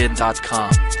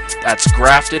graftedin.com. That's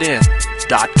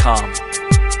graftedin.com.